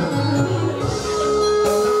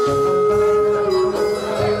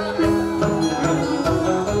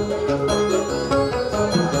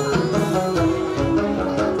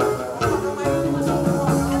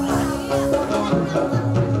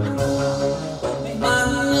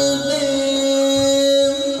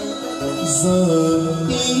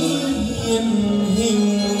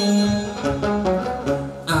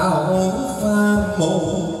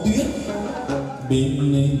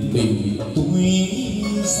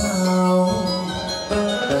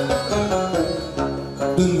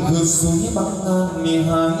cửa suối băng ngàn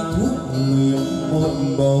 12 thuốc nguyện một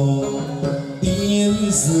bầu tiên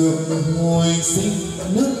dược hồi sinh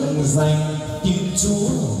nước dành Thiên Chúa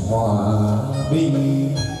hòa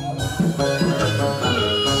bình.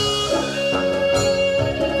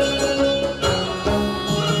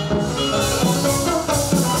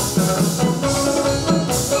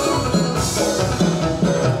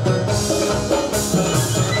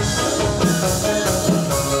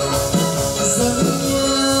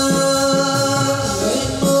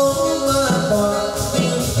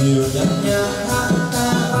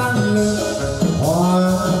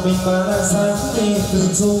 Và sáng đi từ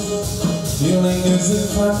chung điều lành được dự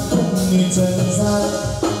phát tung như trần gian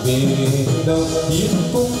về đầu tiên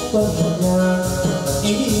cũng tuần nhà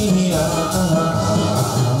ý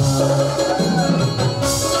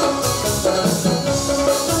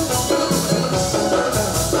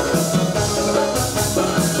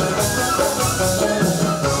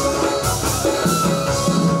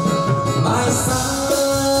mai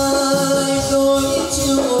sai đôi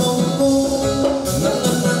chiều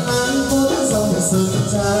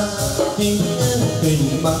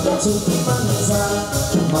tình bằng chung băng ra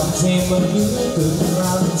bằng che bằng những cơn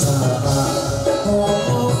ran trà tạ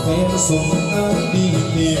có phen súng ai đi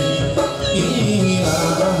tìm ý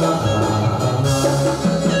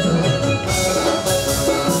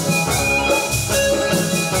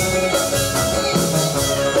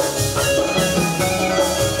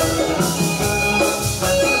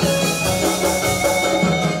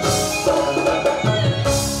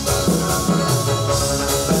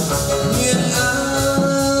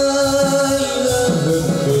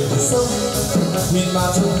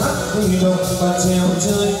huy động và treo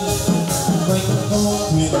chơi quanh co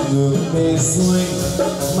thuyền ngược về xuôi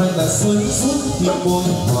mạnh là xuôi rút tìm bôi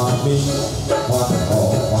hòa bình khoan họ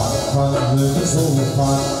khoan hướng dâu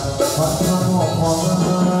khoan họ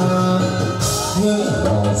khoan hướng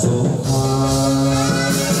họ dâu khoan.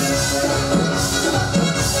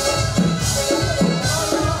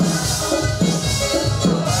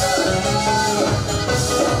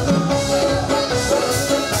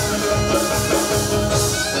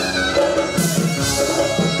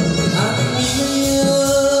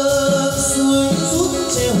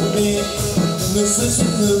 Xuôi xuôi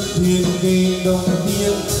ngược thuyền về đồng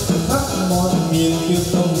tiên khắp mọi miền yêu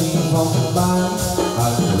công vòng ban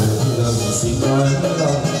an hưởng lòng xin nói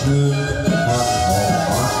lòng thương hoan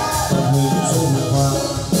họ hướng dung hoan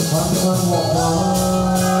họ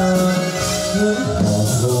hoan hướng họ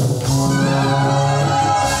dung hoan.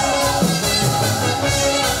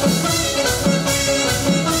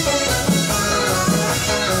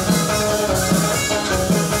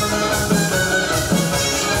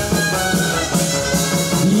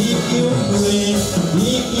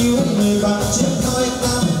 Yêu người bằng chiếc thoi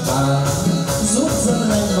cam vàng giúp dân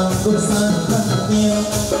lành bằng đôi sang thân yêu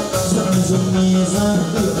giúp người dùng mì ra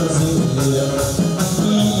tự dịu liệu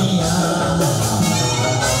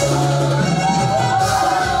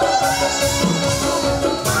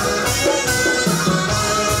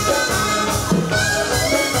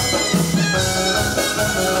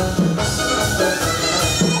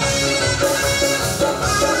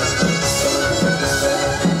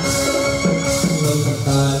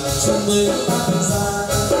mới phát ra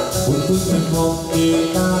buồn vui mình hồn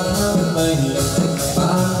thì ta tham mây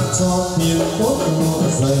ban cho tiền tốt ngộ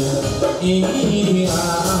dày ý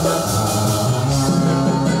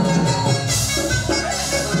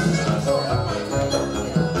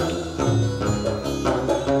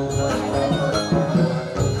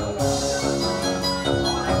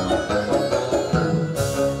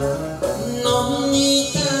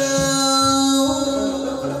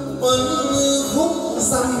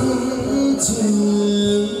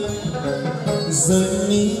dân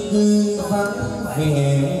mỹ cư vắng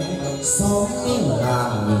vẻ xóm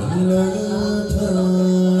làng lơ thơ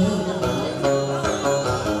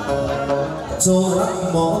châu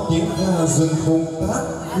rắc mõ tiếng ca rừng cùng hát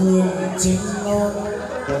hương chính ngon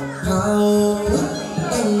hao thức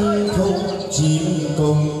anh không chim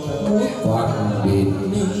công múa quạt bên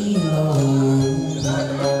đi lâu.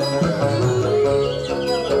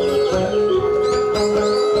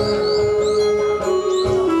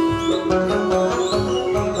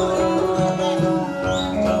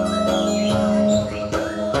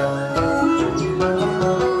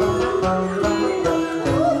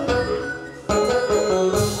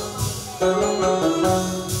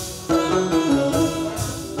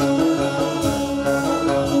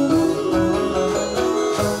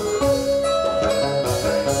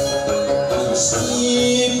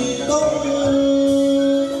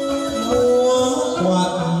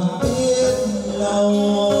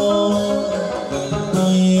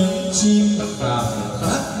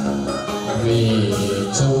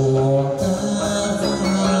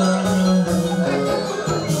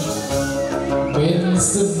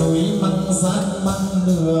 sườn núi măng gian măng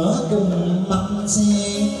nửa cùng măng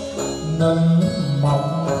che nấm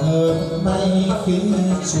mọc hơn bay phía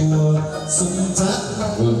chùa sung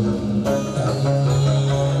chát vườn cày.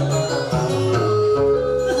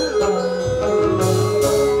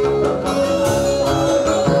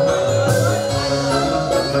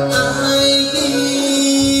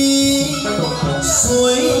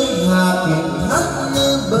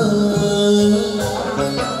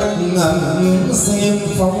 Xem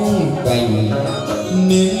phong cảnh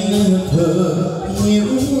nên thơ hiếu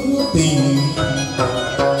tình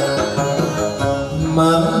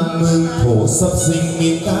mãn mương thổ sập sinh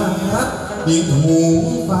nghe ca hát tiếng hú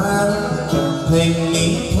vang thành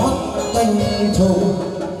nghĩ thoát canh thâu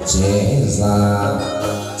trẻ già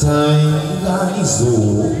trai gái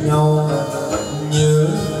rủ nhau nhớ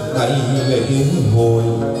ngày lễ hồi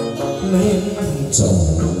lên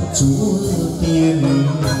chầu chúa tiên.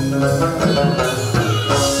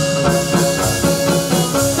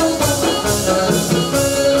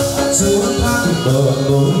 Chúa thác bờ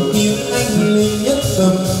nổi tiếng anh linh nhất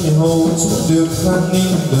tâm hầu chúa được vang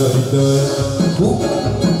ninh đời đời khúc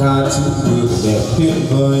ca chúa được đẹp tuyệt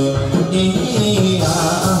vời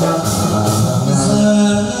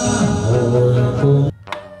hồi cung.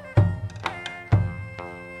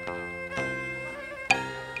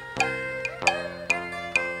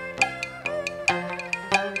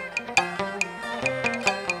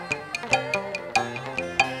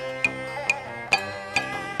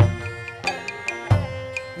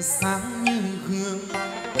 Sáng như gương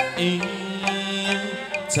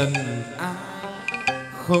trần ai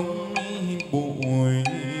không bụi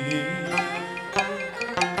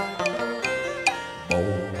bầu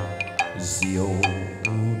diệu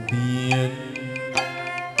tiên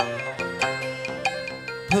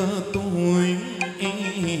thơ tôi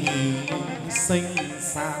xanh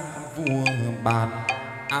sang vua bàn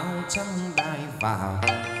áo trắng đai vàng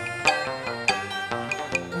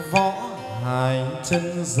võ hai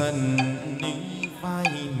chân dần vai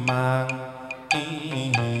màng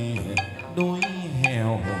đôi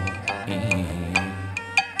hèo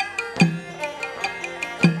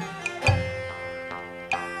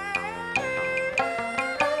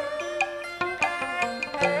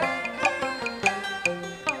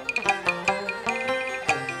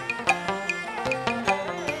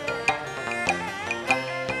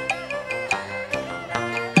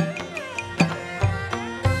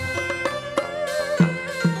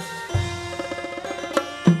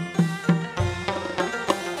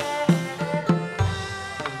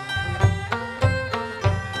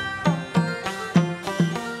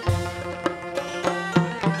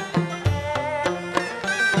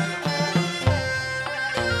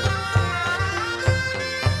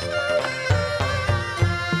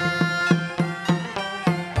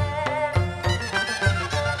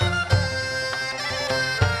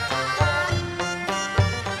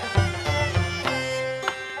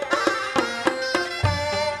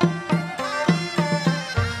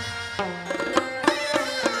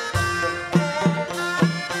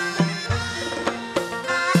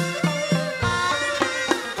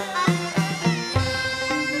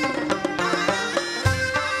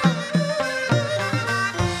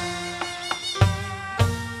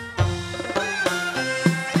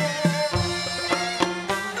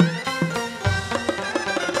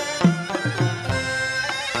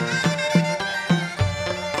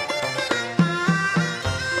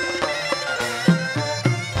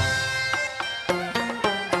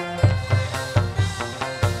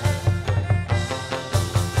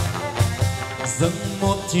dâng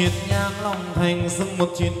một chiếc nhang long thành, dâng một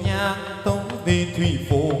chiếc nhang tấu về thủy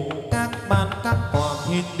phổ, các ban các tòa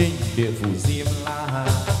thiên đình địa phủ Diêm La.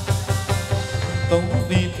 Tấu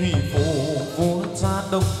về thủy phổ vua cha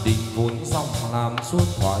Đông Đình vốn dòng làm suốt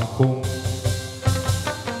thoại cung.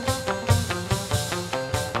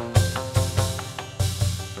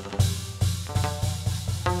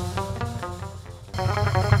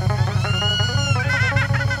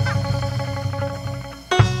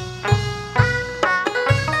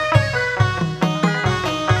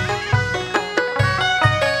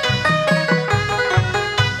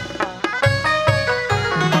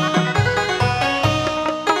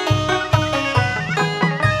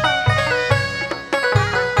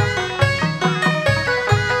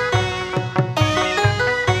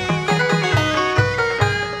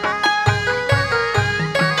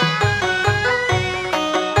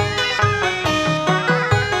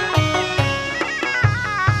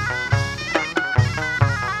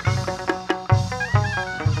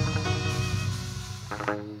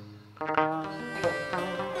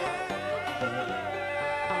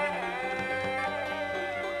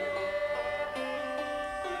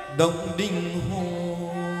 Động đình hồ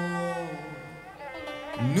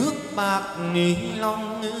nước bạc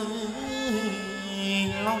long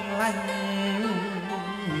long lanh,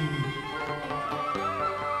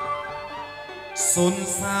 xôn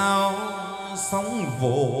xao sóng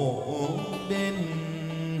vỗ bên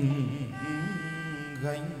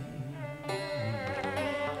gánh,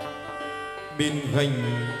 bên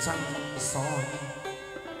gánh trăng soi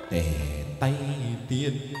tề tay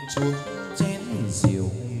tiên chuông chén rượu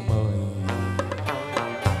mời.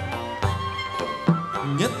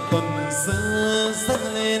 Nhất tuần dơ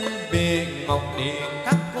dâng lên bề ngọc để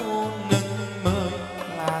các cô nâng mời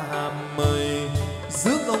là mời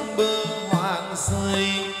rước ông bơ hoàng rơi,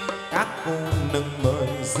 các cô nâng mời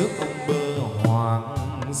rước ông bơ hoàng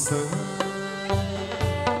rơi.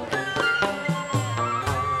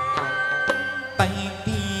 Tay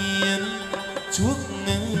tiên chuốc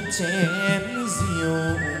chén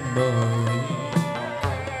rượu mời,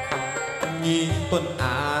 nhị tuần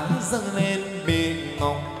á dâng lên bề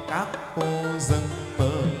ngọc, các cô dâng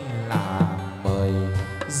mời là mời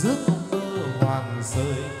rước ông bơ hoàng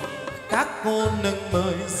rơi, các cô nâng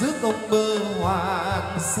mời rước ông bơ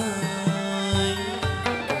hoàng rơi.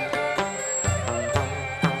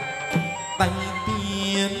 Tay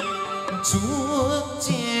tiên chuốc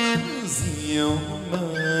chén rượu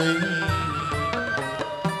mời,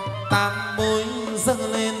 tam bối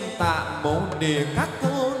dâng lên tạ mẫu để các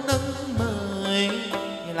cô nâng mời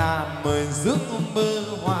là mời rước ông bơ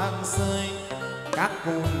hoàng rơi, các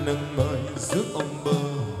cô nâng mời rước ông bơ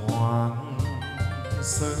hoàng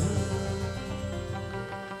rơi.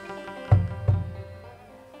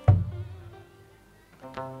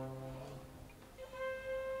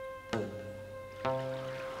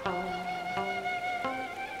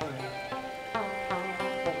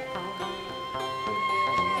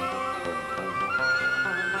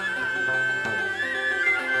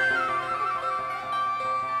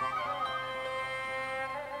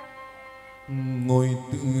 Ngồi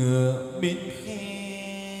tựa bên khe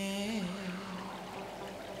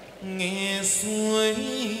nghe suối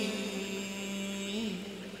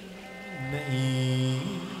nảy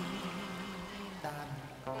đàn,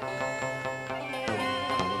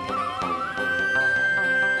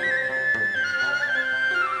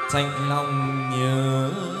 chạnh lòng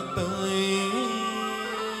nhớ tới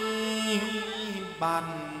bàn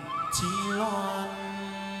chi loan.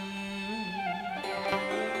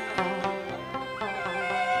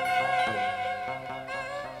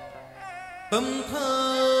 Tâm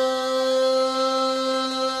thơ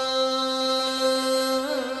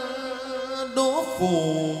đỗ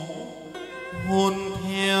phủ hồn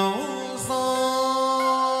theo gió,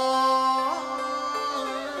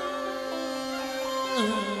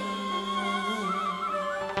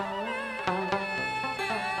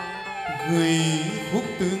 gửi khúc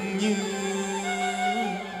tương như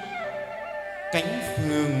cánh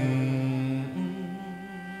phường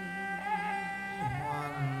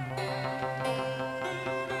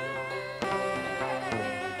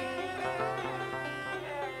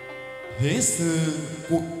thế sự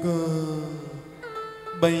cuộc cờ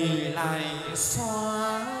bày lại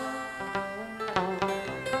xóa,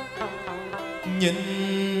 nhân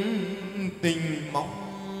tình mong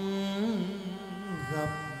gặp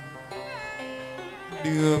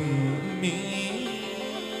đường mỹ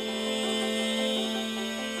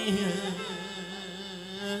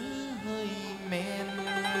hơi men.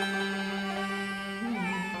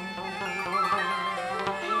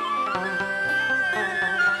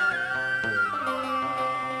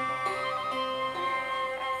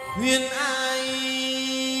 Khuyên ai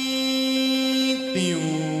tiểu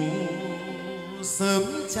sớm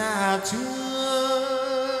trà chưa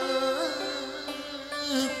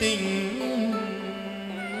tình,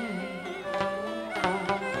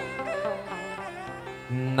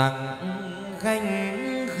 nặng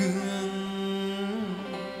gánh gương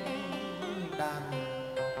đàn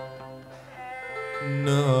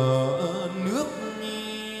nở nước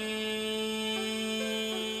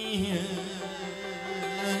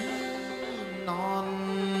non.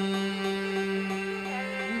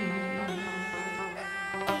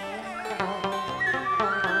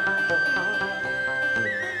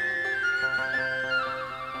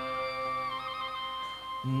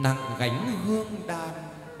 Nặng gánh hương đàn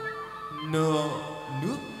nở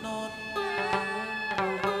nước non,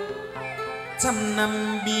 trăm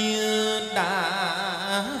năm bia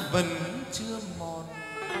đá vẫn chưa mòn,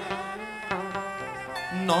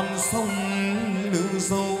 non sông lưu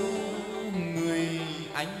dấu người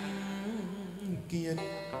anh kiên,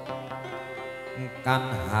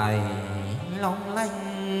 can hải long lanh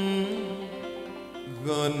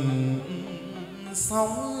gần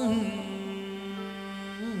sóng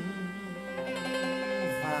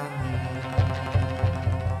vàng.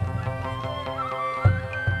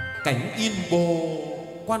 Cảnh yên bồ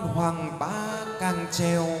Quan Hoàng Ba càng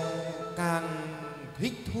treo càng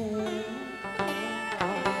thích thú.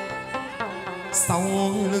 Sau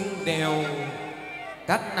lưng đèo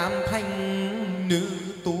các nam thanh nữ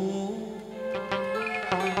tú,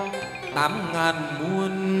 8.000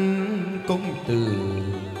 muôn công tử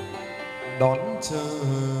đón chờ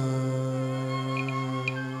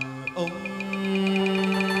ông.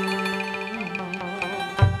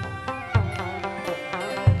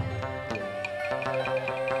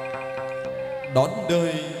 Đón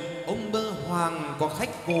đời ông Bơ Hoàng có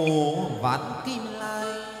khách cổ ván kim lai.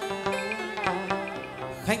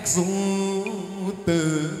 Khách du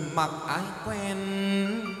từ mặc ai quen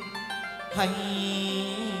hay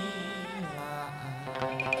là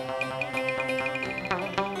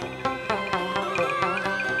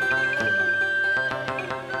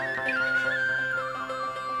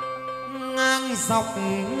ngang dọc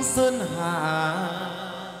sơn hà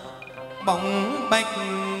bóng bạch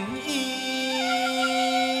y.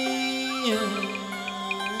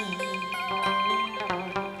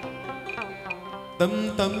 Tâm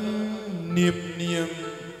tâm niệm niệm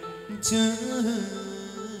chữ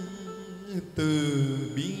từ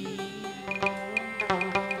bi,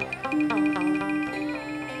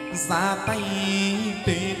 ra tay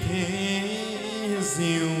tế thế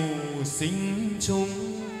diệu sinh chung,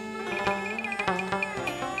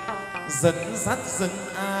 dẫn dắt dân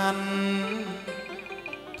an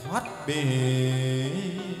thoát bể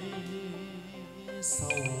sâu.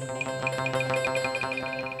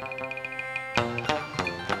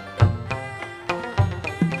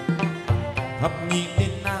 Thập nhị tiên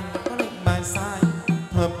nàng có lệnh bài sai,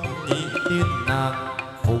 thập nhị tiên nàng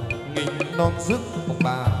phục nghinh non rước ông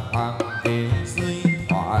bà hoàng về dưới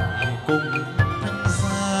thoại cung. Thanh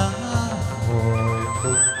giá Hồi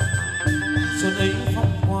cung xuân ấy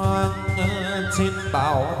phong quang trên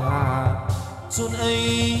bão hà, xuân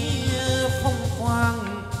ấy phong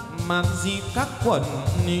quang mang gì các quận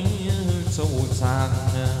châu sang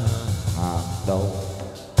hàng đầu.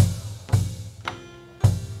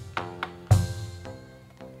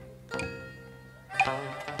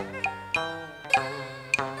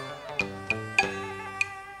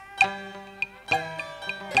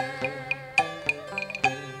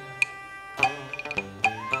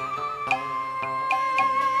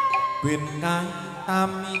 Quyền ngai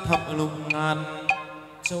tam thập lục ngàn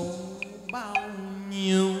châu bao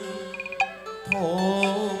nhiêu, thổ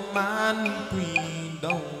man quỳ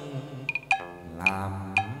đầu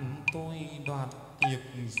làm tôi đoạt tiệc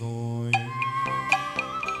rồi.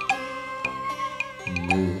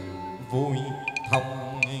 Ngự vui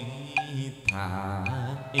thong thả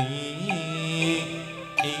ý.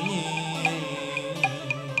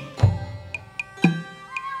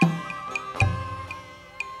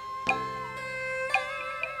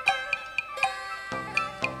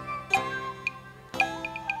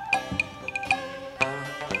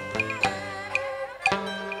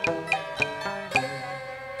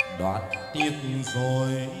 Đoạt tiệc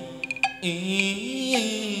rồi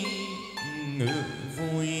ý, ngự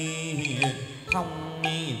vui thong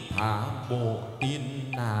thả bộ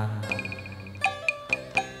tiên nàng.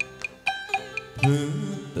 Thứ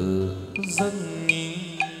tự dâng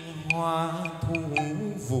hoa thú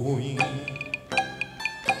vui,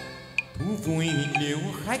 thú vui nếu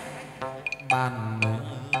khách bàn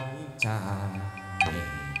trà.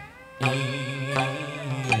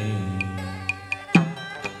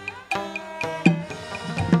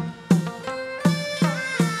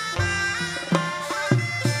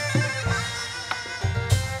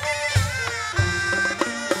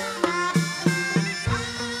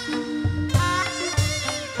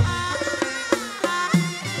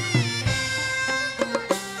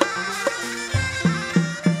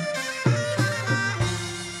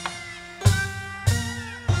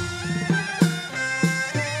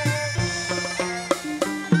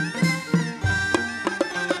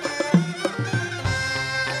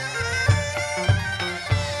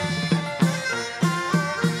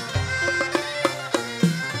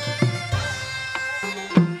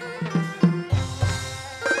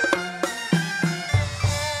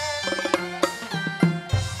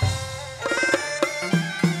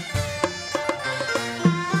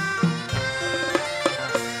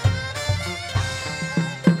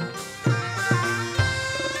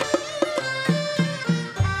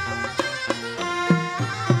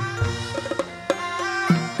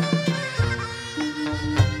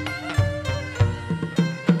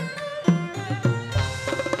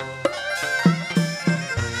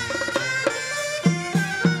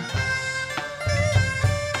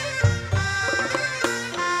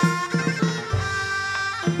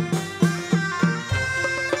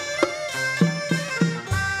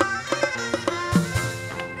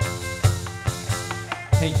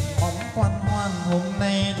 Thỉnh bóng quan hoàn hôm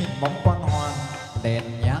nay thỉnh bóng quan hoàn, đèn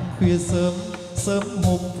nhang khuya sớm sớm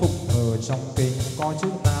hôm phục thờ trong kinh có chữ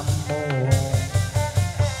Nam Mô.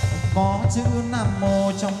 Có chữ Nam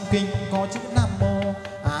Mô trong kinh có chữ Nam Mô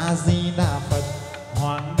A Di Đà Phật.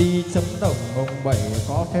 Hoàng đi chấm đồng ông Bảy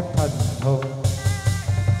có phép thần thông.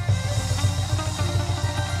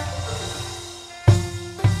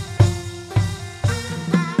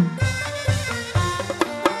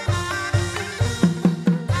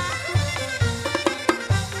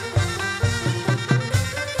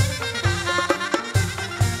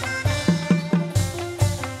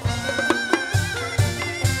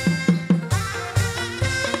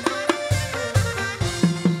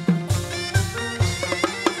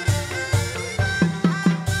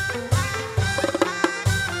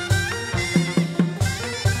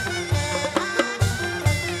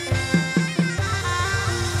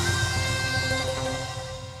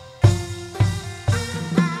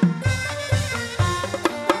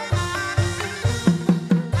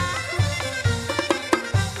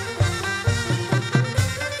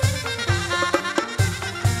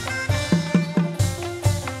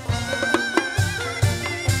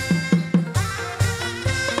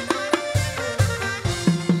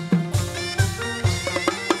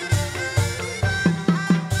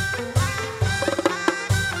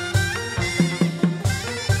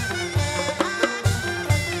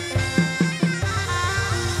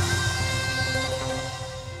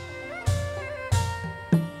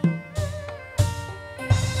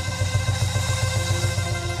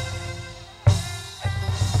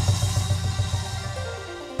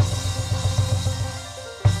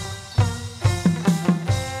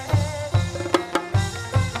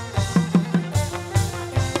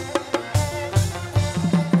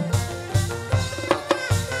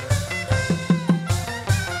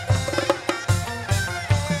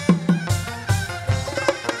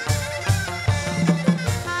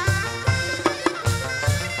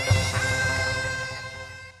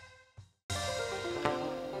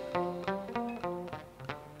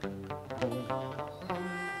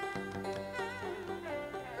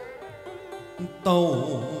 tàu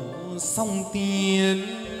sông tiên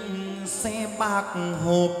xe bạc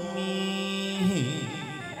hộp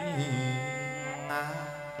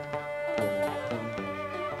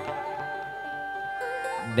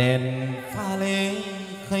đèn pha lê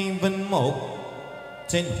khay vân mộc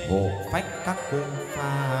trên hồ phách các cung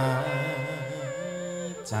pha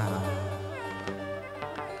trà,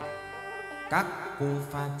 các cung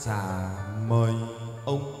pha trà mời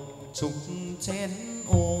ông chúc chén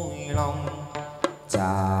ôi lòng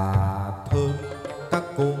trà thơm, các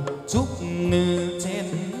cô chúc chén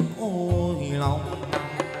ôi lòng.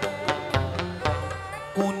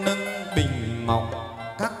 Cô nâng bình ngọc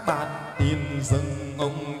các bạn tiên dâng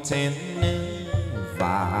ông chén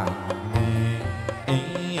vàng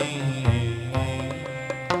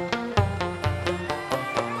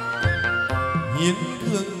hiến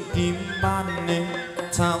thương kim ban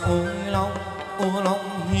trà ôi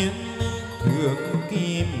long hiến thương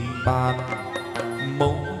kim ban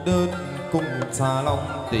mẫu đơn cùng trà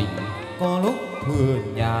long tình có lúc thừa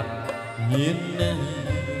nhạt hiến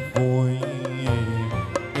vui.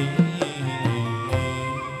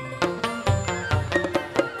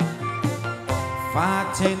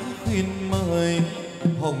 Pha chén khuyên mời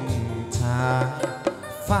hồng trà,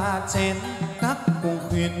 pha chén các cô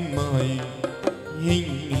khuyên mời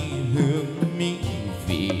hình hương mỹ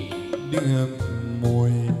vị được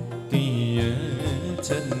mùi kia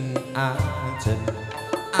chân á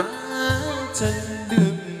chân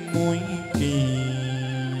được mùi kỳ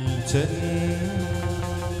chân.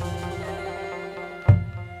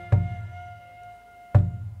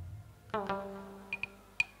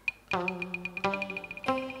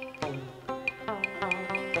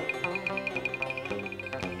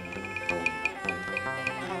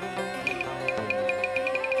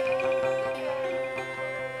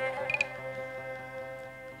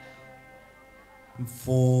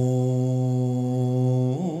 Phù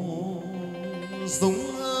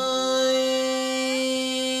Dũng ơi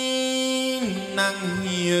nàng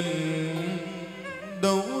hiền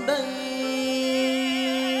đâu đây,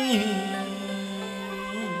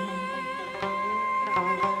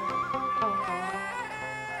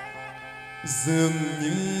 dường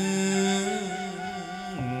như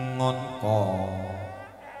ngọn cỏ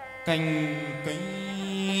cành cây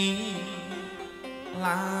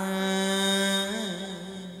lá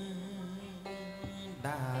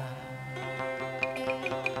đà.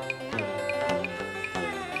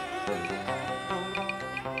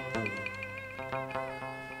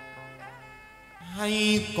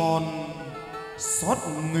 Hay còn sót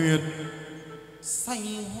nguyệt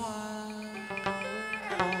say hoa.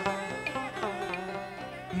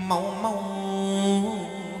 Mau mau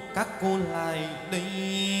các cô lại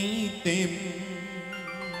đây tìm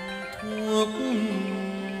thuốc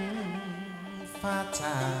pha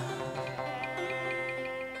trà,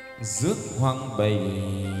 rước Hoàng Bảy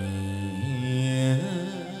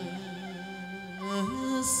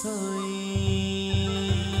sơi.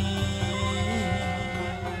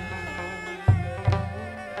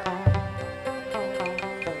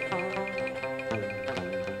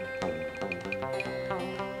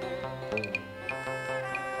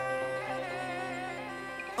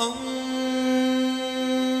 Ông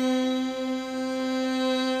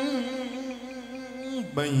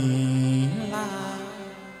Bảy la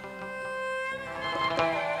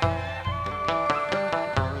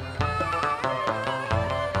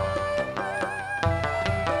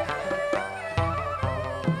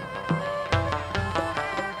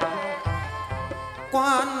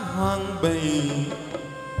Quan Hoàng Bảy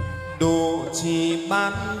độ trì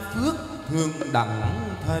ban phước thường đẳng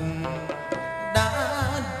thần đã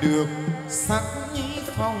được sắc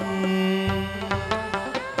phong,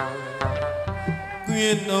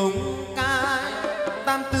 quyền ông cai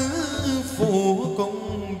tam tứ phủ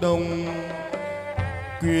công đồng,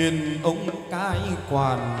 quyền ông cai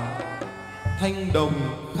quản Thanh Đồng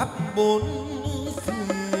khắp bốn phương.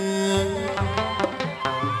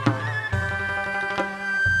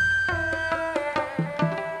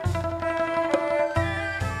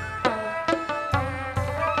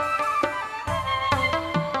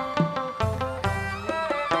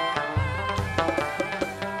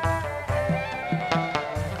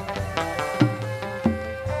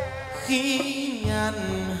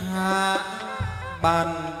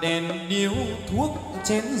 Bàn đèn điếu thuốc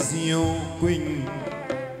chén rượu quỳnh,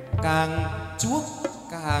 càng chuốc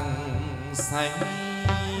càng say.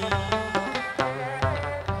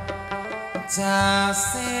 Trà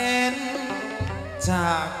sen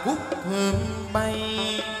trà cúc thơm bay,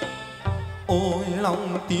 ôi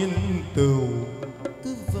lòng tiên tửu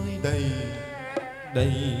cứ vơi đầy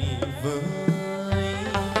đầy vơi.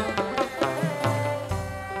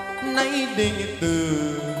 Nay đệ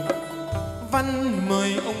tử văn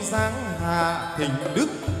mời ông giáng hạ thỉnh đức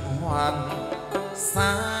hoàn,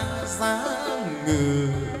 xa giá ngừ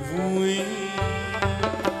vui.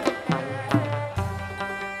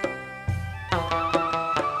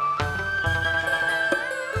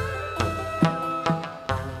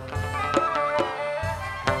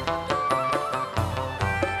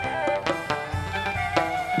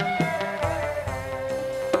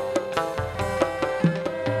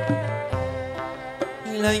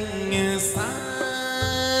 Lệnh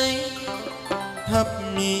sai thập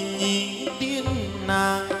nhị tiên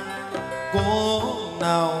nàng, cô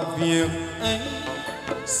nào việc ấy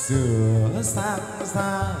sửa sang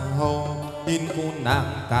ra hầu, tin cô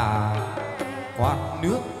nàng cả quát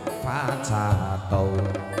nước pha trà tàu.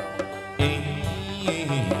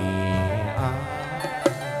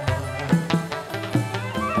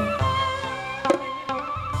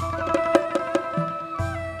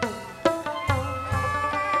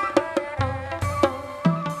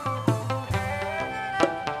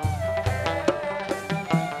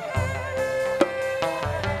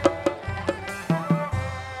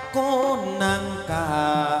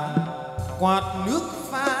 Quạt nước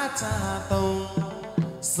pha trà tàu,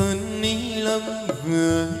 sơn ni lâm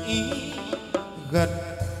vừa ý gật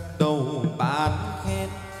đầu bán khen.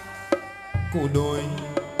 Cô đôi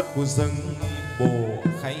cô dâng bồ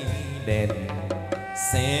khay đèn,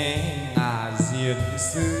 xe ngà diền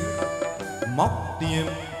sư móc tiêm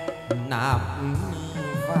nạp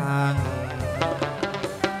vàng.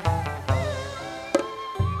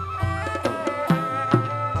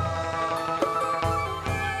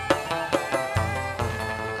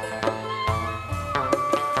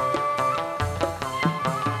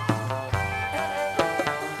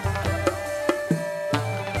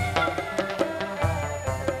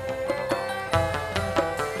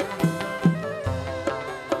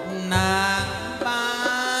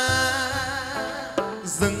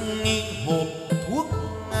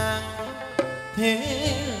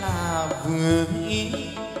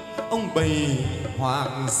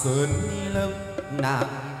 Hoàng sơn lâm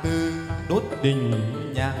nàng tư đốt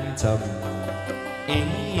đình nhang trầm.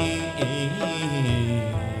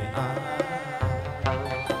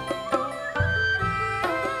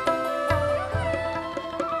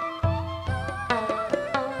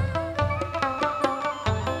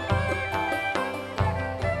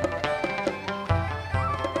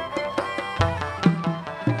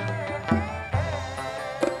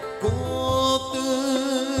 Cô tư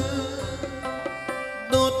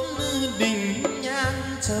đốt đình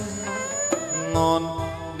châm ngọn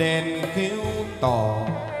đèn kêu tỏ,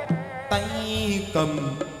 tay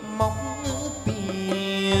cầm móc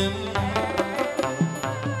tìm.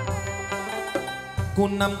 Cô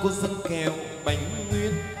năm cô dâng kẹo bánh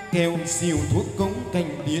nguyên, kẹo xìu thuốc cống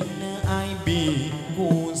cành điên, ai bì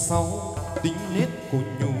cô sáu tính nết cô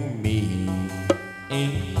nhu mì.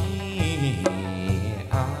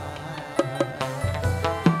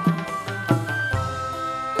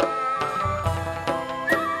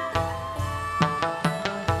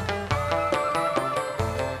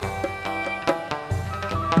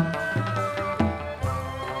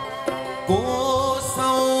 Cô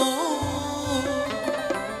sau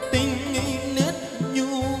tính nết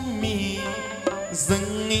nhu mì,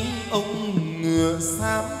 dâng ông ngựa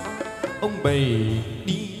xám, ông bày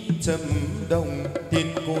đi trầm đồng,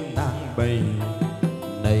 tiên cô nàng bày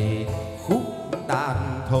này khúc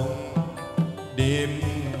đàn thông. Đêm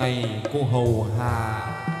ngày cô hầu hạ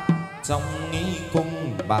trong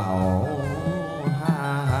cung bảo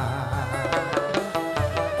hà.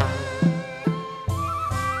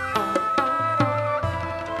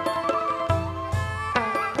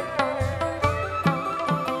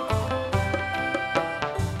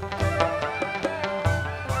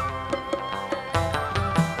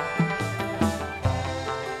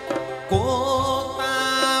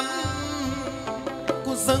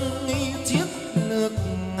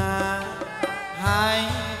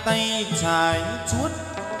 Trái chuốt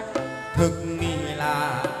thực nghi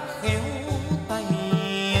là khéo tay.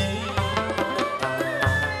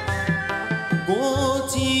 Cô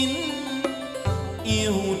chín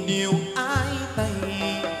yêu điều ai tay,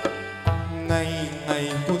 ngày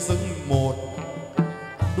ngày cô dâng một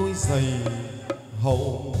đôi giày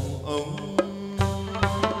hậu ống.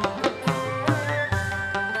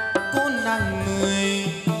 Cô nàng người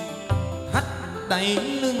hắt đáy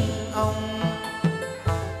lưng ong,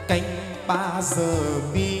 canh 3 giờ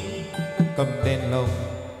đi cầm đèn lồng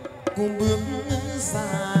cô bước ra.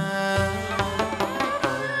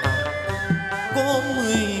 Cô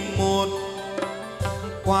 11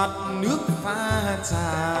 quạt nước pha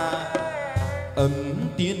trà, ấm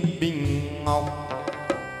tiên bình ngọc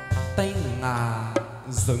tay ngà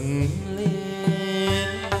dâng lên.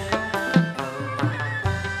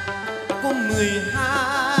 Cô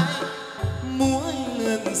 12 múa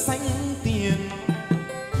lượn xanh tiền,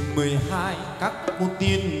 12 các cô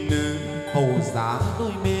tiên nữ hầu giá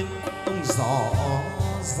đôi bên ông rõ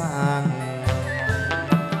ràng.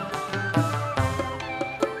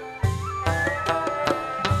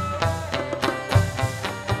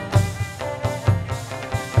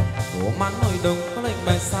 Thổ mãn hội đồng có lệnh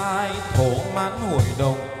bài sai, thổ mãn hội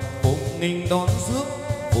đồng phục nghinh đón rước,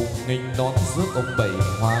 phục nghinh đón rước ông Bảy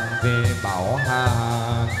Hoàng về bảo hà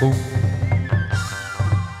cung.